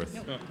and forth.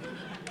 No.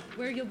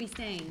 Where you'll be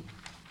staying.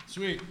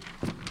 Sweet.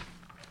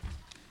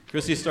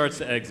 Chrissy starts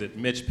to exit.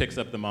 Mitch picks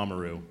up the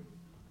mamaroo.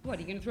 What,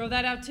 are you going to throw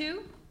that out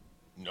too?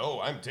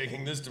 No, I'm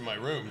taking this to my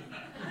room.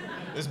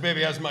 This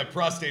baby has my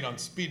prostate on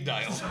speed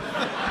dial.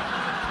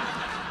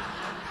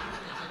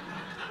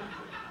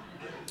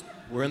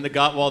 We're in the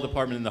Gottwald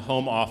apartment in the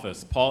home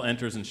office. Paul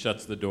enters and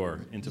shuts the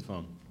door. Into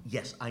phone.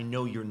 Yes, I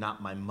know you're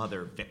not my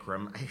mother,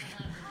 Vikram.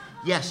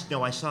 Yes,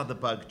 no, I saw the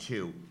bug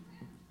too.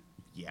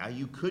 Yeah,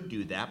 you could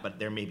do that, but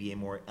there may be a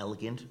more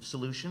elegant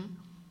solution.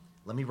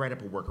 Let me write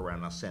up a workaround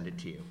and I'll send it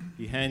to you.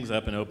 He hangs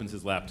up and opens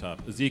his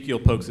laptop. Ezekiel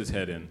pokes his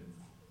head in.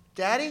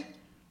 Daddy,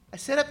 I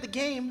set up the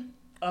game.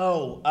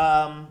 Oh,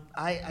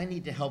 I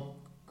need to help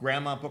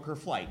Grandma book her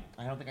flight.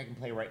 I don't think I can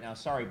play right now.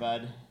 Sorry,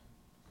 bud.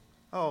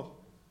 Oh,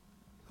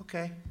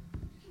 okay.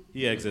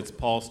 He exits.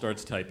 Paul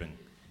starts typing.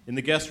 In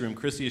the guest room,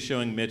 Chrissy is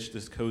showing Mitch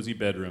this cozy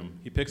bedroom.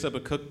 He picks up a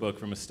cookbook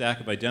from a stack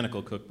of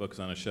identical cookbooks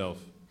on a shelf.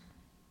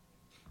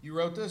 You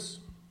wrote this?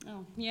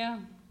 Oh, yeah.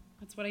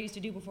 That's what I used to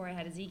do before I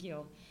had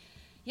Ezekiel.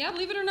 Yeah,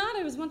 believe it or not,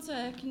 I was once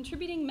a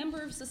contributing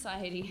member of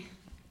society.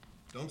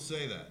 Don't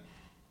say that.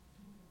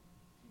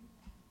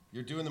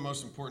 You're doing the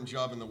most important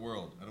job in the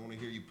world. I don't want to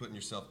hear you putting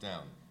yourself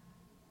down.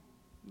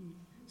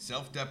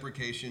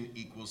 Self-deprecation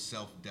equals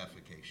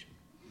self-defecation.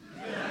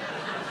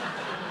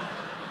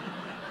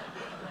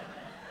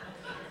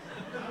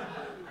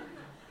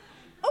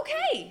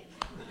 Okay.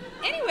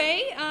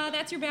 Anyway,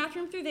 that's your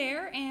bathroom through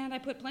there, and I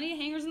put plenty of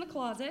hangers in the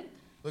closet.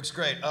 Looks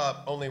great.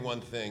 Only one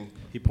thing.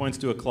 He points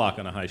to a clock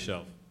on a high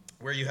shelf.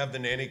 Where you have the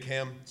nanny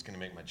cam, it's going to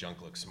make my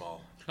junk look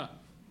small.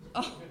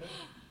 Oh,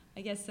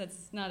 I guess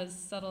that's not as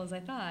subtle as I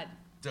thought.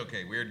 It's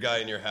okay. Weird guy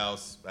in your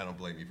house. I don't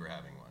blame you for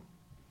having one.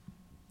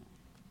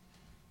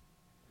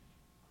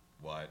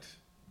 What?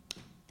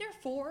 There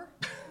are 4.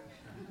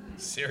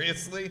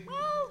 Seriously?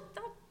 Well,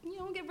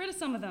 don't get rid of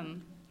some of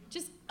them.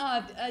 Just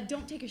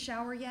don't take a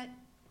shower yet.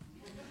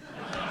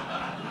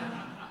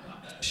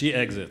 She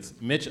exits.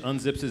 Mitch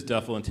unzips his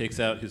duffel and takes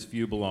out his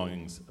few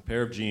belongings, a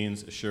pair of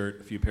jeans, a shirt,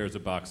 a few pairs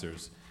of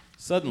boxers.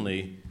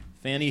 Suddenly,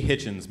 Fanny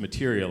Hitchens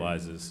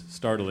materializes,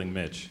 startling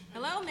Mitch.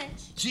 Hello,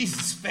 Mitch.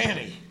 Jesus,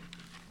 Fanny.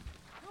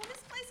 Oh,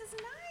 this place is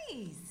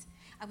nice.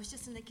 I was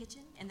just in the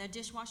kitchen, and the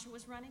dishwasher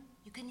was running.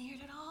 You couldn't hear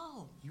it at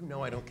all. You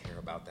know I don't care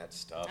about that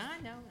stuff.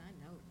 I know.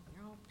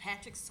 You're all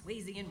Patrick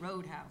Swayze in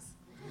Roadhouse.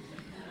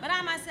 But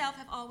I myself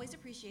have always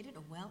appreciated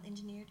a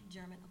well-engineered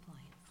German appliance.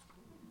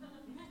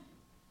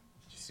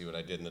 Did you see what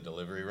I did in the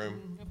delivery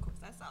room? Of course,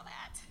 I saw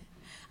that.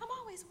 I'm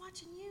always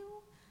watching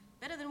you.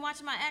 Better than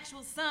watching my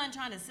actual son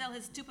trying to sell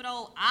his stupid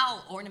old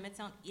owl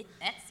ornaments on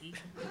Etsy.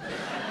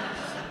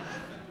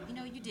 You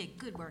know, you did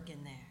good work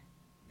in there.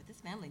 But this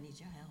family needs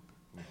your help.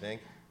 You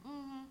think?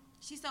 Mm-hmm.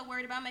 She's so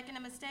worried about making a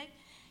mistake,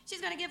 she's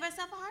gonna give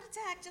herself a heart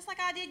attack, just like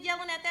I did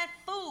yelling at that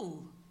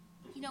fool.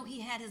 You know, he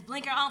had his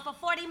blinker on for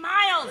 40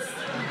 miles.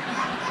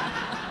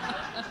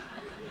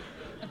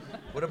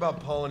 What about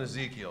Paul and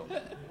Ezekiel? Oh,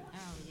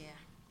 yeah.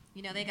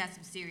 You know, they got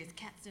some serious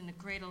cats in the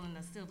cradle and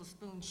the silver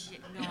spoon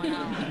shit going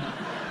on.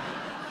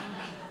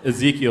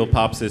 Ezekiel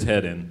pops his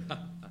head in.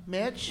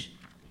 Mitch,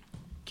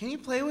 can you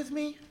play with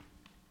me?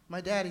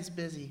 My daddy's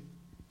busy.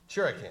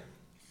 Sure I can.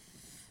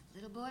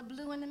 Little boy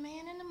blue and the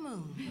man in the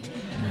moon.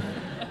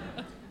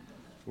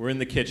 We're in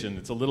the kitchen.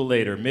 It's a little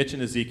later. Mitch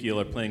and Ezekiel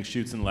are playing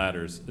chutes and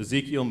ladders.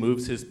 Ezekiel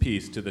moves his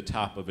piece to the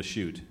top of a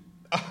chute.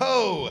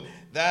 Oh,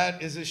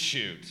 that is a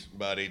chute,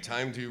 buddy.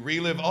 Time to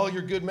relive all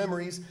your good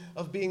memories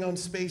of being on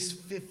Space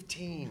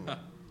 15.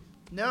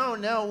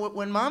 No.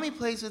 When Mommy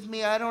plays with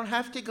me, I don't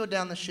have to go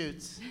down the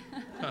chutes.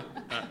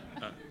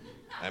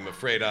 I'm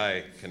afraid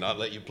I cannot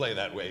let you play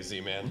that way,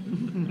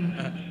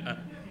 Z-Man.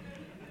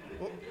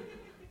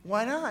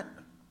 Why not?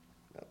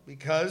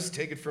 Because,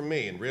 take it from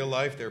me, in real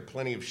life there are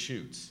plenty of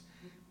chutes.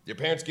 Your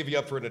parents give you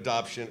up for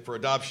adoption,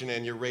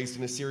 and you're raised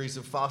in a series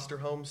of foster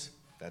homes.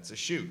 That's a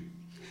chute.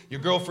 Your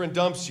girlfriend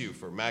dumps you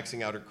for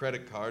maxing out her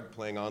credit card,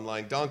 playing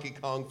online Donkey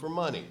Kong for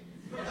money.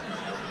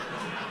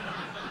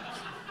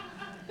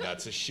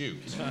 That's a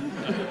chute.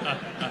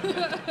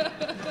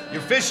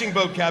 Your fishing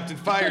boat captain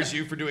fires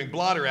you for doing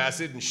blotter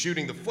acid and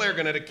shooting the flare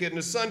gun at a kid and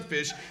a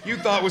sunfish you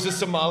thought was a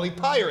Somali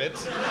pirate.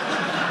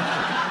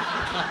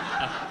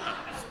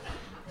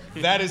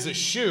 That is a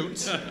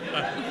chute.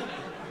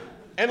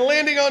 And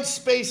landing on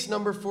space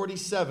number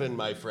 47,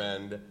 my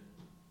friend,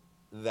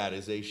 that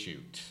is a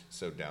chute.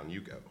 So down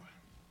you go.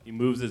 He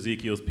moves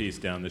Ezekiel's piece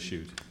down the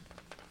chute.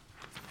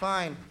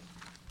 Fine.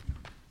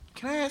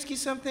 Can I ask you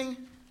something?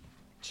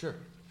 Sure.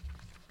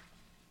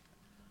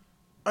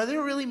 Are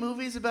there really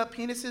movies about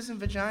penises and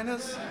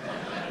vaginas?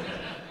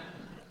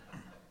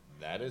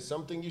 That is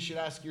something you should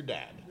ask your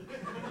dad.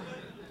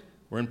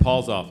 We're in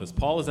Paul's office.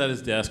 Paul is at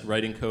his desk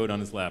writing code on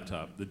his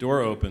laptop. The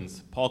door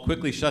opens. Paul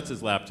quickly shuts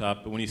his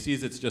laptop, but when he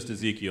sees it's just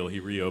Ezekiel, he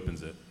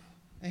reopens it.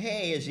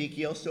 Hey,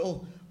 Ezekiel,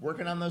 still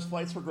working on those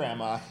flights for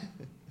Grandma.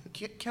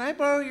 Can I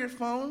borrow your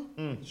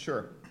phone?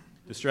 Sure.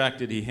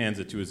 Distracted, he hands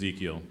it to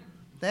Ezekiel.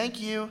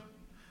 Thank you.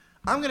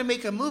 I'm going to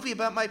make a movie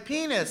about my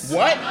penis.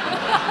 What?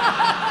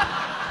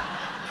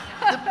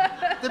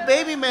 The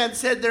baby man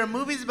said there are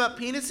movies about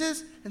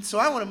penises, and so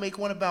I want to make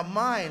one about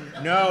mine.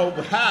 No,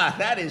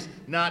 that is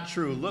not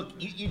true. Look,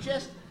 you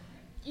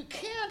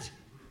can't.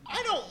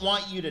 I don't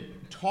want you to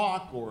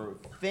talk or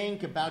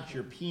think about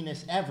your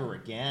penis ever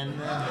again.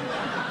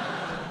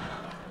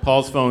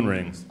 Paul's phone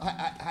rings.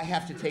 I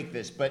have to take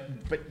this, but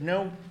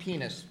no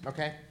penis,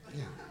 okay?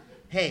 Yeah.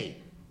 Hey,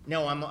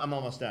 no, I'm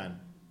almost done.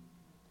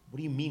 What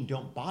do you mean,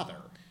 don't bother?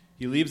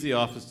 He leaves the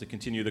office to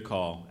continue the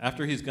call.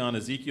 After he's gone,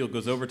 Ezekiel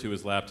goes over to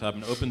his laptop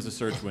and opens a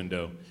search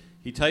window.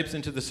 He types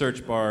into the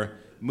search bar,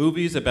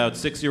 movies about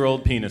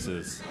 6-year-old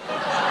penises.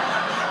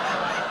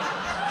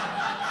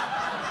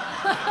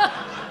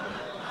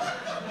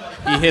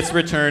 He hits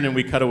return and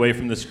we cut away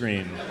from the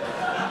screen.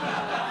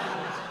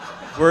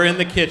 We're in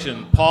the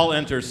kitchen. Paul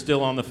enters,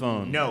 still on the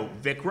phone. No,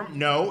 Vikram,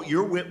 no.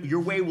 Your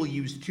way will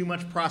use too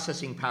much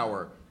processing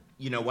power.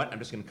 You know what? I'm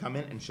just going to come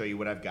in and show you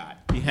what I've got.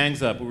 He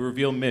hangs up. We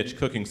reveal Mitch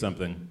cooking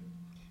something.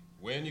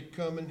 When you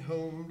coming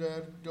home,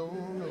 Dad,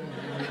 don't know.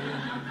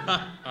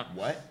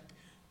 What?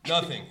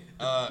 Nothing.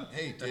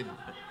 Hey,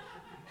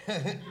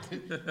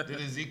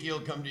 did Ezekiel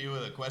come to you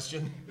with a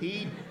question?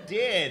 He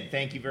did.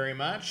 Thank you very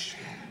much.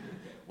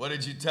 What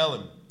did you tell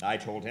him? I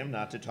told him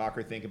not to talk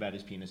or think about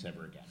his penis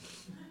ever again.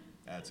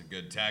 That's a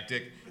good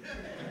tactic.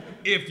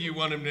 If you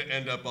want him to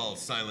end up all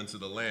Silence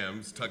of the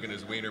Lambs, tucking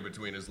his wiener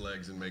between his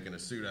legs and making a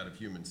suit out of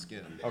human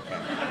skin. Okay.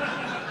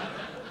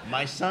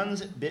 My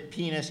son's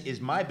penis is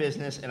my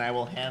business, and I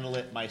will handle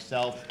it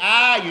myself.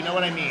 You know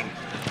what I mean.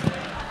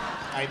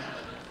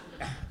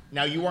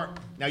 Now you are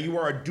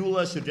a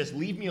doula, so just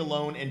leave me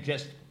alone and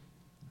just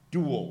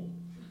duel.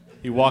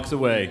 He walks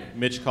away.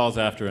 Mitch calls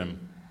after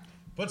him.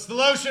 Puts the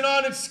lotion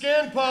on its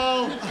skin,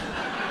 Paul.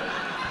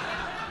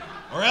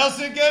 Or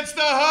else it gets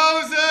the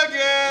hose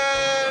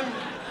again.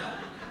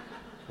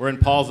 We're in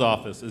Paul's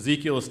office.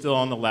 Ezekiel is still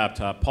on the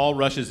laptop. Paul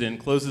rushes in,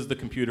 closes the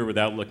computer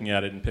without looking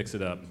at it, and picks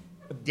it up.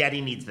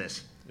 Daddy needs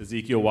this.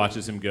 Ezekiel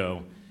watches him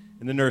go.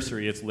 In the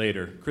nursery, it's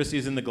later.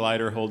 Chrissy's in the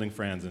glider holding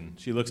Franzen.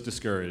 She looks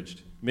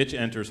discouraged. Mitch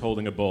enters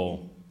holding a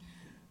bowl.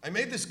 I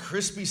made this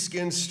crispy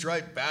skin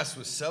striped bass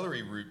with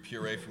celery root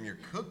puree from your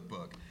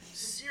cookbook.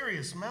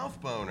 Serious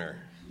mouth boner.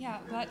 Yeah,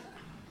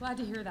 glad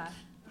to hear that.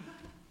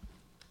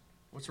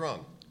 What's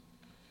wrong?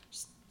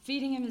 Just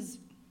feeding him has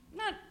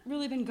not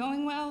really been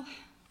going well.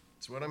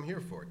 It's what I'm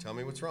here for. Tell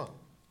me what's wrong.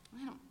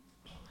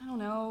 I don't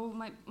know.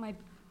 My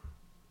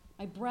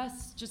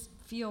breasts just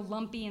feel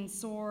lumpy and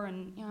sore,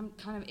 and I'm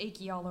kind of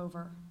achy all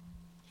over.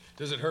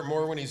 Does it hurt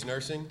more when he's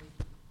nursing?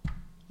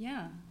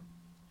 Yeah.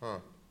 Huh.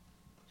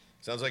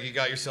 Sounds like you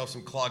got yourself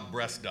some clogged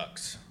breast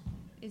ducts.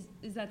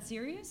 Is that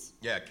serious?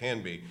 Yeah, it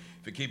can be.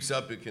 If it keeps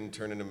up, it can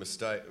turn into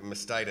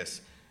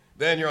mastitis.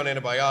 Then you're on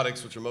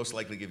antibiotics, which will most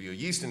likely give you a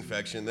yeast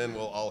infection. Then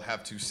we'll all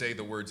have to say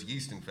the words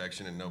yeast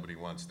infection, and nobody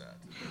wants that.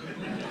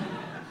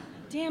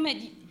 Damn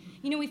it.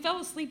 You know, we fell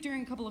asleep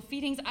during a couple of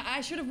feedings.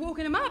 I should have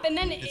woken him up, and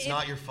then It's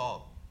not your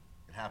fault.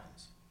 It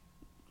happens.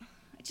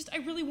 I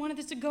really wanted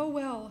this to go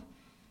well.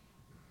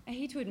 I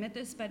hate to admit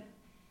this, but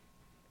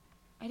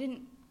I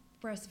didn't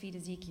breastfeed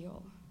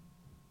Ezekiel.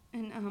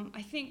 And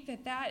I think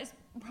that is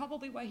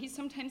probably why he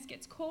sometimes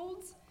gets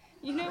colds,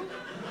 you know?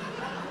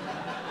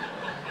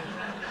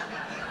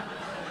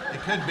 It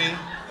could be.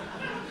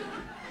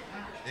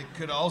 It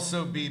could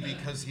also be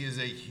because he is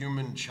a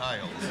human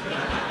child.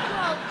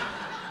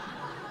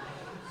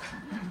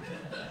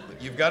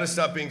 Well, You've got to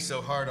stop being so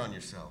hard on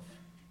yourself.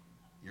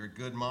 You're a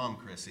good mom,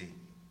 Chrissy.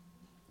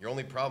 Your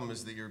only problem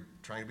is that you're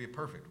trying to be a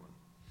perfect one.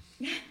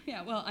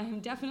 yeah, well, I am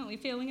definitely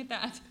failing at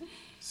that.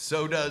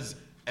 So does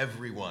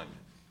everyone.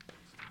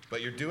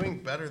 But you're doing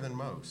better than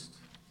most.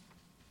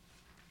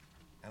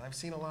 And I've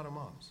seen a lot of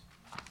moms.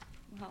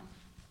 Well,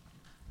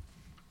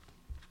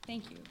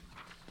 thank you.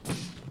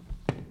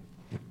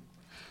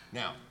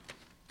 Now,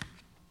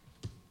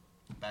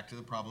 back to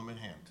the problem at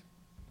hand.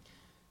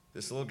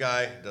 This little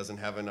guy doesn't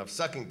have enough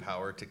sucking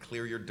power to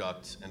clear your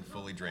ducts and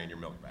fully drain your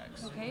milk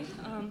bags. Okay,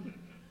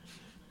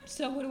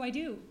 so what do I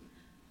do?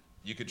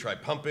 You could try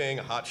pumping,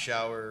 a hot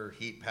shower,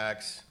 heat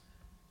packs,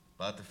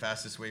 but the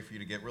fastest way for you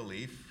to get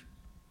relief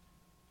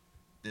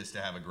is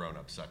to have a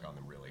grown-up suck on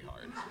them really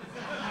hard.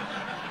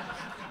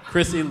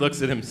 Chrissy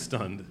looks at him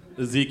stunned.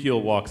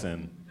 Ezekiel walks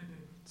in.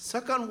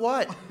 Suck on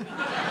what?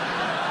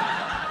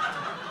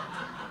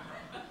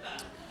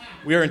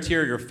 We are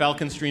interior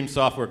Falcon Stream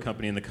Software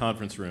Company in the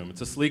conference room.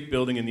 It's a sleek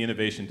building in the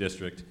Innovation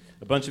District.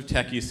 A bunch of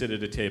techies sit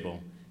at a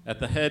table. At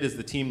the head is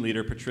the team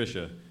leader,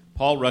 Patricia.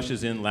 Paul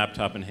rushes in,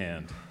 laptop in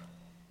hand.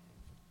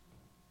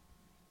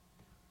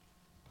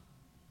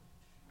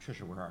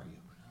 Patricia, where are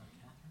you?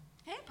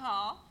 Hey,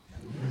 Paul.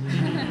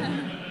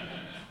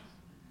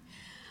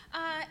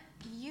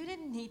 You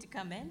didn't need to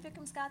come in.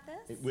 Vikram's got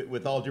this.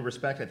 With all due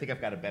respect, I think I've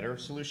got a better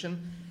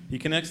solution. He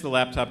connects the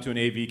laptop to an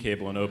AV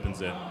cable and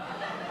opens it.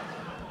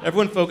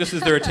 Everyone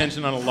focuses their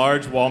attention on a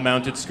large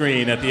wall-mounted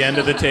screen at the end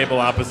of the table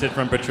opposite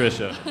from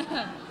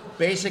Patricia.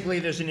 Basically,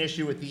 there's an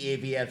issue with the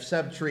AVF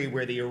subtree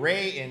where the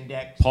array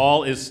index...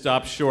 Paul is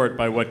stopped short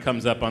by what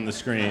comes up on the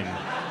screen.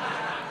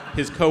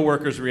 His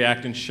co-workers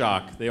react in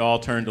shock. They all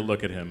turn to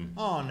look at him.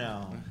 Oh,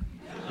 no.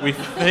 We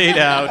fade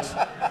out.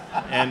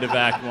 End of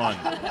Act 1.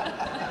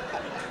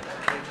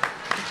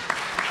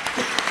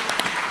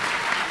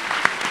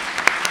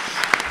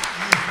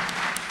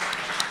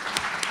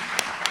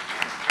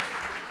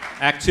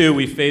 Act 2,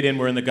 we fade in.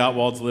 We're in the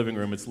Gottwald's living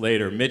room. It's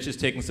later. Mitch is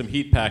taking some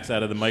heat packs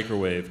out of the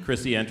microwave.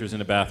 Chrissy enters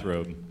in a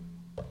bathrobe.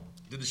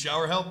 Did the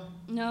shower help?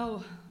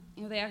 No,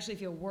 you know, they actually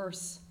feel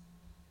worse.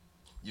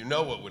 You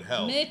know what would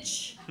help.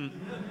 Mitch. I'm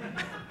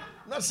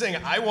not saying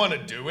I want to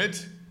do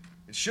it.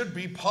 It should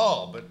be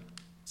Paul, but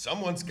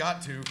someone's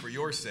got to for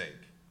your sake.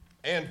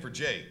 And for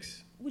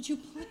Jake's. Would you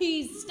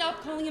please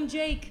stop calling him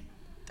Jake?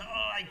 Oh,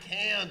 I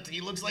can't. He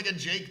looks like a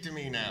Jake to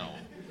me now.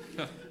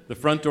 The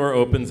front door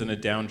opens and a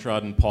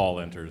downtrodden Paul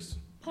enters.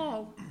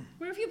 Paul,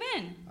 where have you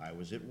been? I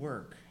was at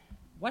work.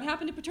 What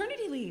happened to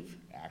paternity leave?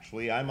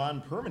 Actually, I'm on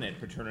permanent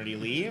paternity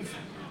leave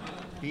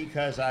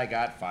because I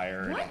got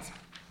fired. What?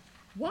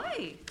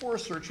 Why? For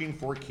searching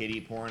for kiddie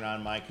porn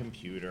on my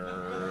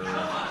computer.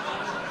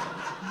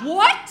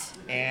 What?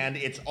 And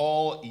it's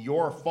all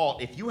your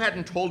fault. If you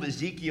hadn't told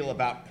Ezekiel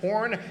about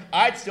porn,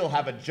 I'd still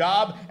have a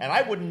job, and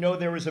I wouldn't know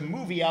there was a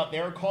movie out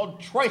there called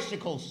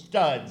Tricycle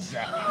Studs.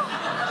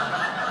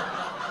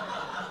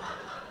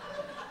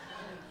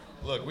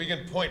 Look, we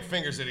can point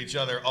fingers at each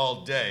other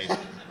all day,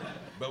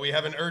 but we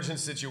have an urgent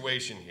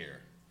situation here.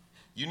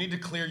 You need to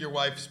clear your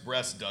wife's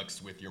breast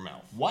ducts with your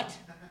mouth. What?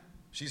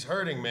 She's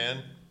hurting,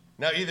 man.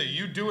 Now either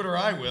you do it or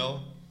I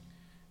will.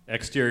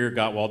 Exterior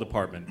Gottwald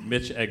apartment.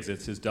 Mitch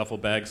exits, his duffel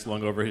bag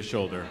slung over his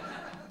shoulder.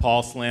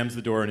 Paul slams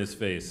the door in his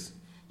face.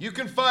 You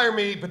can fire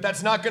me, but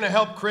that's not going to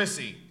help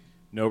Chrissy.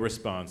 No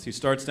response. He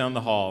starts down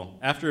the hall.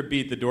 After a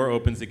beat, the door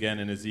opens again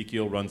and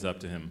Ezekiel runs up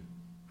to him.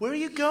 Where are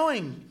you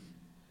going?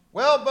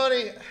 Well,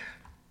 buddy,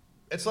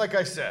 it's like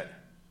I said.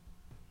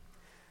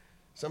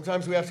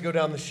 Sometimes we have to go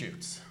down the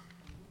chutes.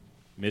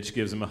 Mitch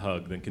gives him a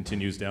hug, then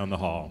continues down the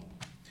hall.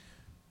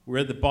 We're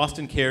at the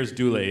Boston Cares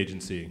Doulo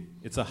agency.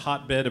 It's a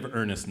hotbed of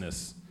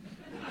earnestness.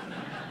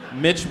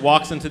 Mitch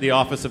walks into the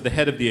office of the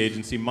head of the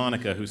agency,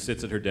 Monica, who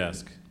sits at her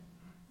desk.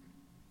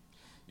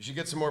 You should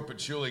get some more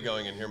patchouli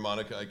going in here,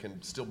 Monica. I can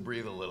still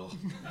breathe a little.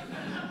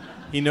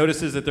 He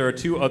notices that there are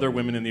two other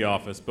women in the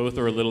office. Both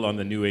are a little on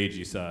the new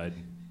agey side.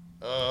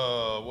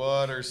 Oh,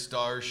 what are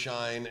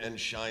Starshine and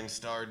Shine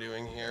Star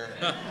doing here?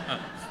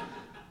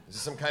 Is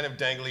this some kind of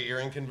dangly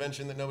earring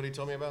convention that nobody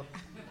told me about?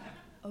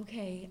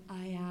 Okay,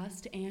 I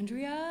asked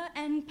Andrea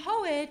and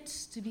Poet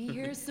to be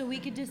here so we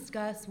could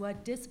discuss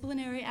what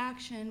disciplinary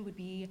action would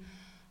be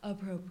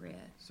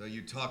appropriate. So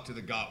you talked to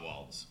the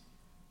Gottwalds.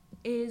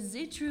 Is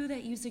it true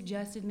that you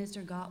suggested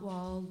Mr.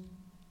 Gottwald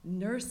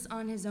nurse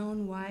on his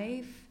own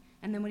wife,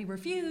 and then when he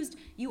refused,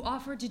 you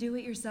offered to do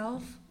it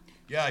yourself?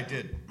 Yeah, I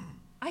did.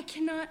 I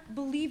cannot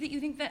believe that you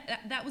think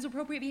that was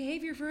appropriate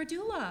behavior for a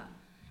doula.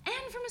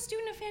 And from a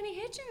student of Fanny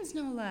Hitchens,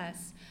 no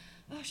less.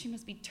 Oh, she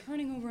must be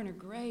turning over in her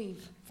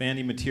grave.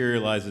 Fanny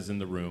materializes in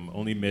the room.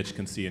 Only Mitch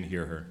can see and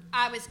hear her.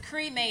 I was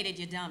cremated,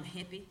 you dumb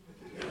hippie.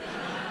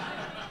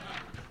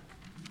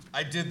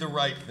 I did the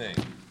right thing.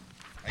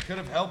 I could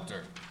have helped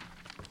her.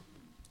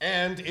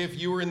 And if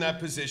you were in that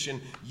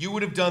position, you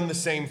would have done the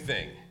same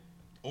thing.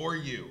 Or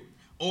you,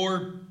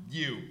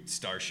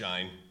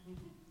 Starshine.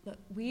 Look,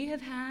 we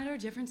have had our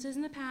differences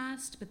in the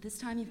past, but this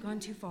time you've gone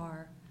too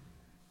far.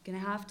 Gonna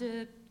have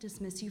to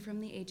dismiss you from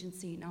the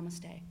agency.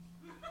 Namaste.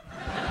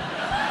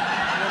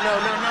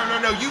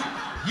 No.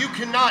 You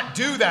cannot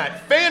do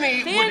that.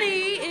 Fanny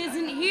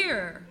isn't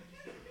here.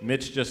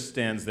 Mitch just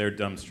stands there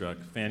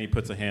dumbstruck. Fanny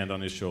puts a hand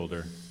on his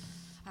shoulder.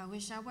 I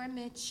wish I were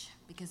Mitch,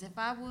 because if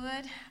I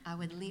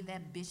would leave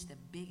that bitch the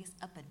biggest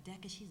upper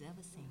decker she's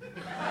ever seen.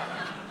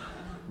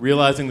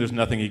 Realizing there's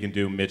nothing he can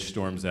do, Mitch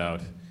storms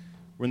out.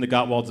 We're in the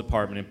Gottwald's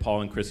apartment in Paul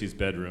and Chrissy's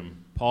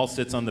bedroom. Paul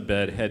sits on the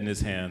bed, head in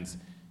his hands.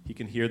 He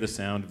can hear the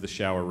sound of the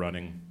shower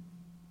running.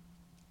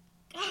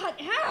 God,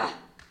 it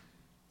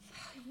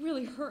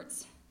really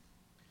hurts.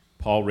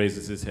 Paul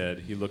raises his head.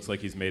 He looks like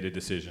he's made a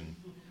decision.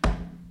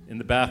 In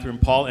the bathroom,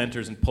 Paul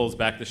enters and pulls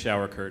back the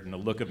shower curtain, a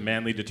look of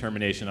manly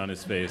determination on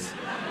his face.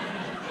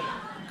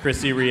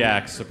 Chrissy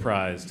reacts,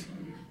 surprised.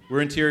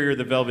 We're interior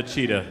the Velvet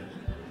Cheetah.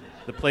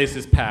 The place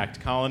is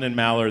packed. Colin and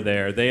Mal are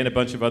there. They and a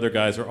bunch of other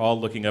guys are all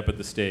looking up at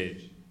the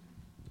stage.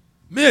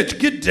 Mitch,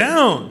 get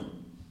down!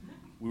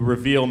 We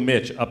reveal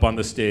Mitch up on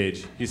the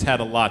stage. He's had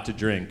a lot to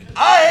drink.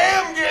 I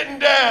am getting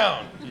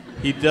down!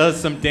 He does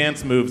some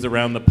dance moves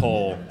around the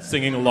pole,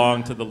 singing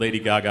along to the Lady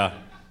Gaga.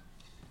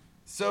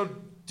 So,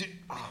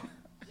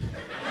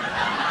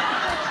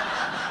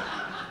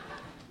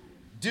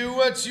 do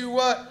what you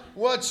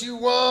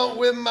want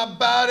with my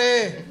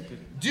body.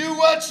 Do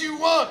what you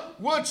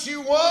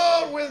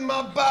want with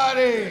my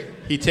body.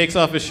 He takes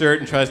off his shirt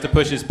and tries to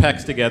push his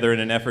pecs together in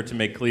an effort to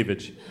make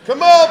cleavage.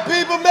 Come on,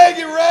 people, make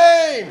it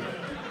rain!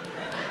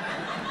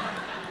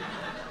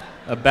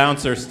 A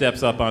bouncer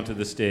steps up onto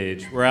the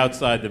stage. We're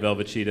outside the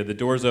Velvet Cheetah. The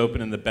doors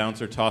open and the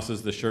bouncer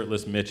tosses the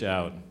shirtless Mitch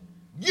out.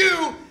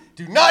 You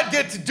do not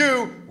get to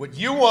do what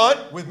you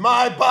want with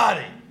my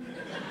body.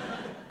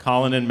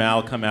 Colin and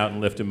Mal come out and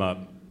lift him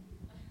up.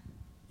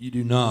 You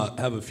do not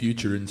have a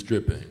future in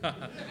stripping.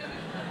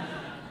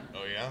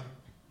 Oh, yeah?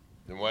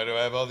 Then why do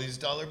I have all these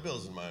dollar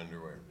bills in my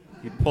underwear?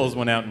 He pulls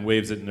one out and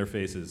waves it in their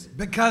faces.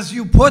 Because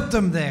you put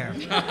them there.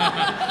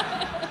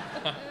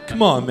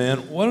 Come on,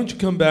 man. Why don't you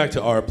come back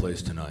to our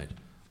place tonight?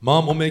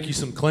 Mom will make you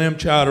some clam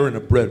chowder and a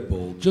bread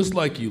bowl, just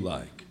like you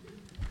like.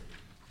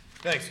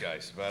 Thanks,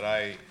 guys, but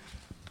I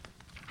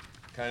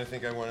kind of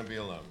think I want to be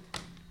alone.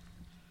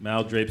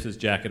 Mal drapes his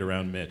jacket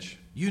around Mitch.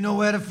 You know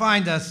where to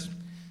find us.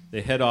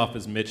 They head off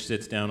as Mitch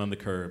sits down on the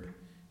curb.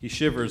 He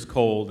shivers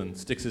cold and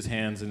sticks his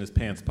hands in his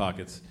pants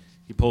pockets.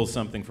 He pulls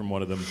something from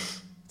one of them.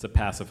 It's a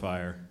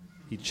pacifier.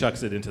 He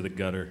chucks it into the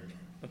gutter.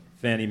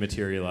 Fanny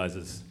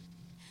materializes.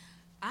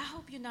 I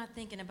hope hope you're not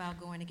thinking about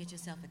going to get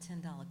yourself a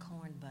 $10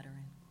 corn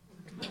buttering.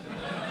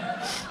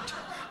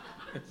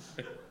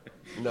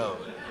 No.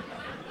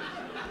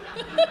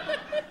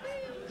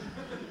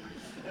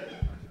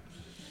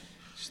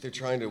 They're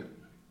trying to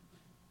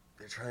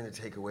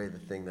take away the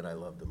thing that I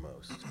love the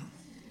most.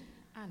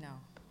 I know.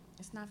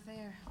 It's not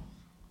fair.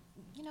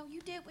 You know,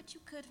 you did what you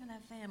could for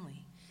that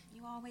family.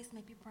 You always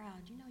make me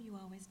proud. You know you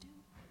always do.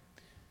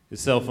 His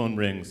cell phone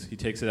rings. He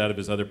takes it out of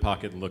his other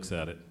pocket and looks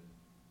at it.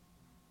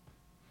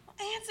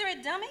 Answer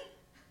it, dummy.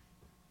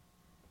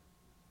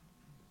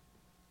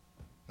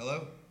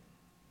 Hello?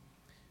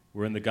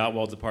 We're in the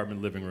Gottwald's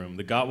apartment living room.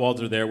 The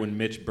Gottwalds are there when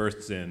Mitch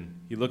bursts in.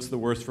 He looks the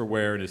worse for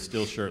wear and is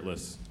still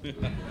shirtless.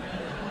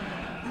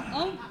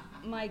 Oh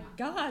my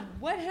God,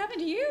 what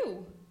happened to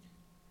you?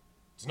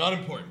 It's not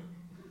important.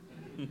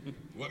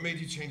 What made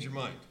you change your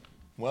mind?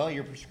 Well,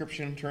 your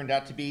prescription turned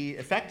out to be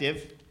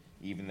effective,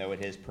 even though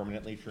it has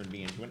permanently turned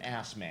me into an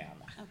ass man.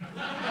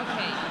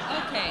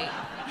 Okay.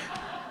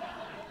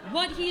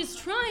 What he's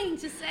trying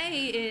to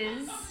say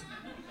is...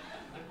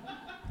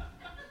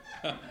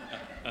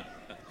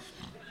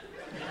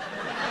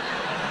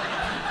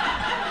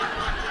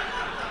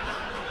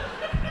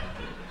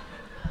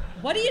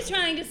 What he is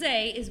trying to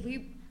say is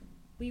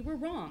we were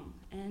wrong,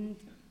 and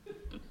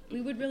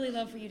we would really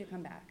love for you to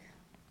come back.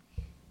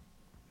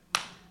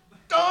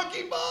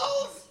 Donkey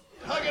balls!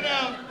 Hug it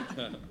out!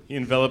 He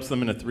envelops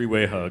them in a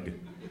three-way hug.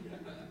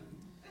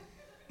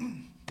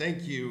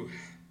 Thank you.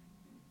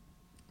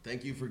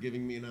 Thank you for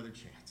giving me another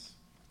chance.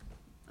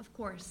 Of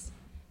course.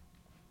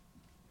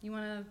 You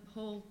want to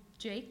hold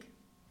Jake?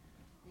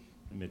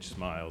 Mitch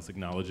smiles,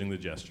 acknowledging the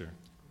gesture.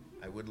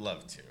 I would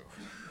love to.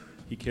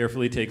 He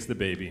carefully takes the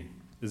baby.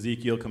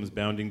 Ezekiel comes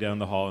bounding down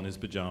the hall in his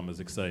pajamas,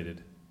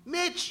 excited.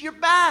 Mitch, you're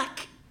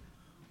back!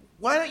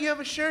 Why don't you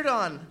have a shirt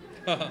on?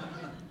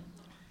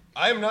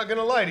 I am not going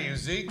to lie to you,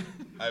 Zeke.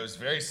 I was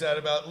very sad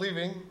about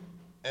leaving,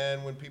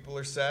 and when people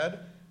are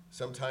sad,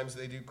 sometimes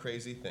they do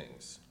crazy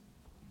things.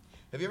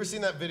 Have you ever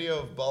seen that video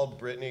of bald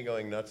Brittany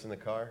going nuts in the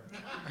car?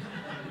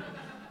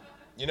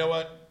 You know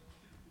what?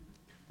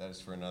 That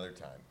is for another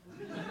time.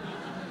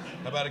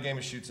 How about a game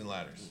of Chutes and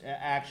Ladders?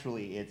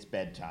 Actually, it's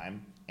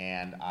bedtime,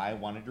 and I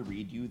wanted to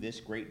read you this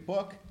great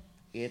book.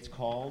 It's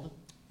called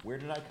Where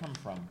Did I Come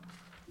From?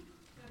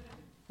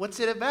 What's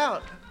it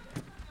about?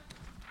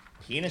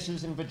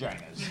 Penises and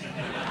vaginas.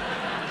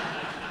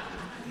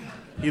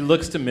 He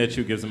looks to Mitch,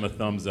 who gives him a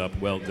thumbs up.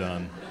 Well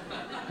done.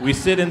 We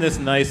sit in this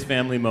nice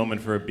family moment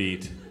for a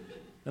beat.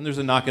 Then there's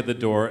a knock at the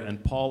door,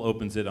 and Paul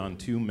opens it on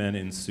two men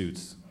in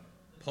suits.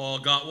 Paul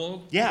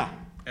Gottwald? Yeah.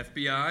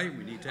 FBI,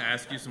 we need to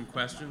ask you some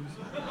questions.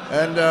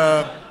 And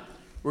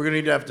we're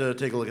going to have to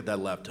take a look at that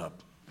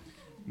laptop.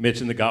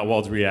 Mitch and the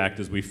Gottwalds react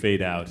as we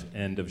fade out.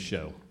 End of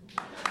show.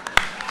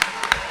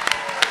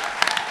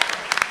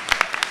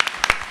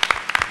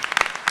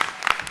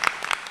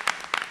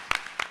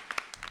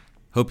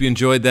 Hope you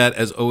enjoyed that.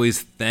 As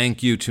always,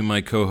 thank you to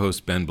my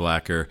co-host, Ben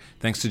Blacker.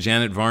 Thanks to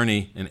Janet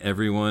Varney and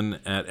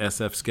everyone at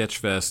SF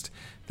Sketchfest.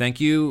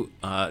 Thank you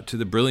to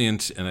the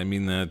brilliant, and I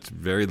mean that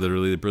very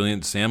literally, the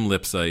brilliant Sam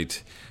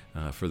Lipsyte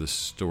for the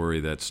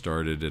story that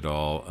started it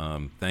all.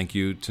 Thank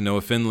you to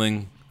Noah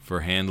Findling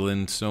for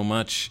handling so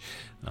much.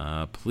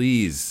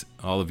 Please,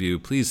 all of you,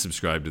 please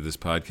subscribe to this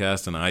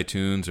podcast on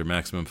iTunes or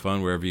Maximum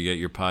Fun, wherever you get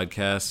your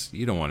podcasts.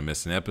 You don't want to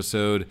miss an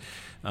episode.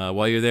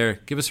 While you're there,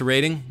 give us a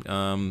rating.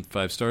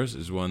 5 stars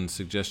is one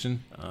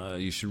suggestion.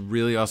 You should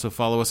really also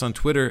follow us on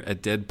Twitter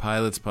at Dead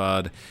Pilots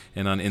Pod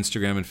and on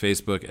Instagram and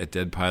Facebook at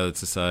Dead Pilot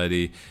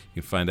Society.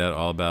 You can find out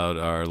all about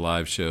our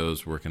live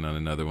shows. Working on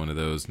another one of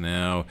those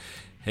now.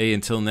 Hey,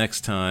 until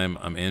next time,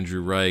 I'm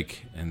Andrew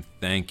Reich, and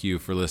thank you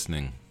for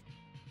listening.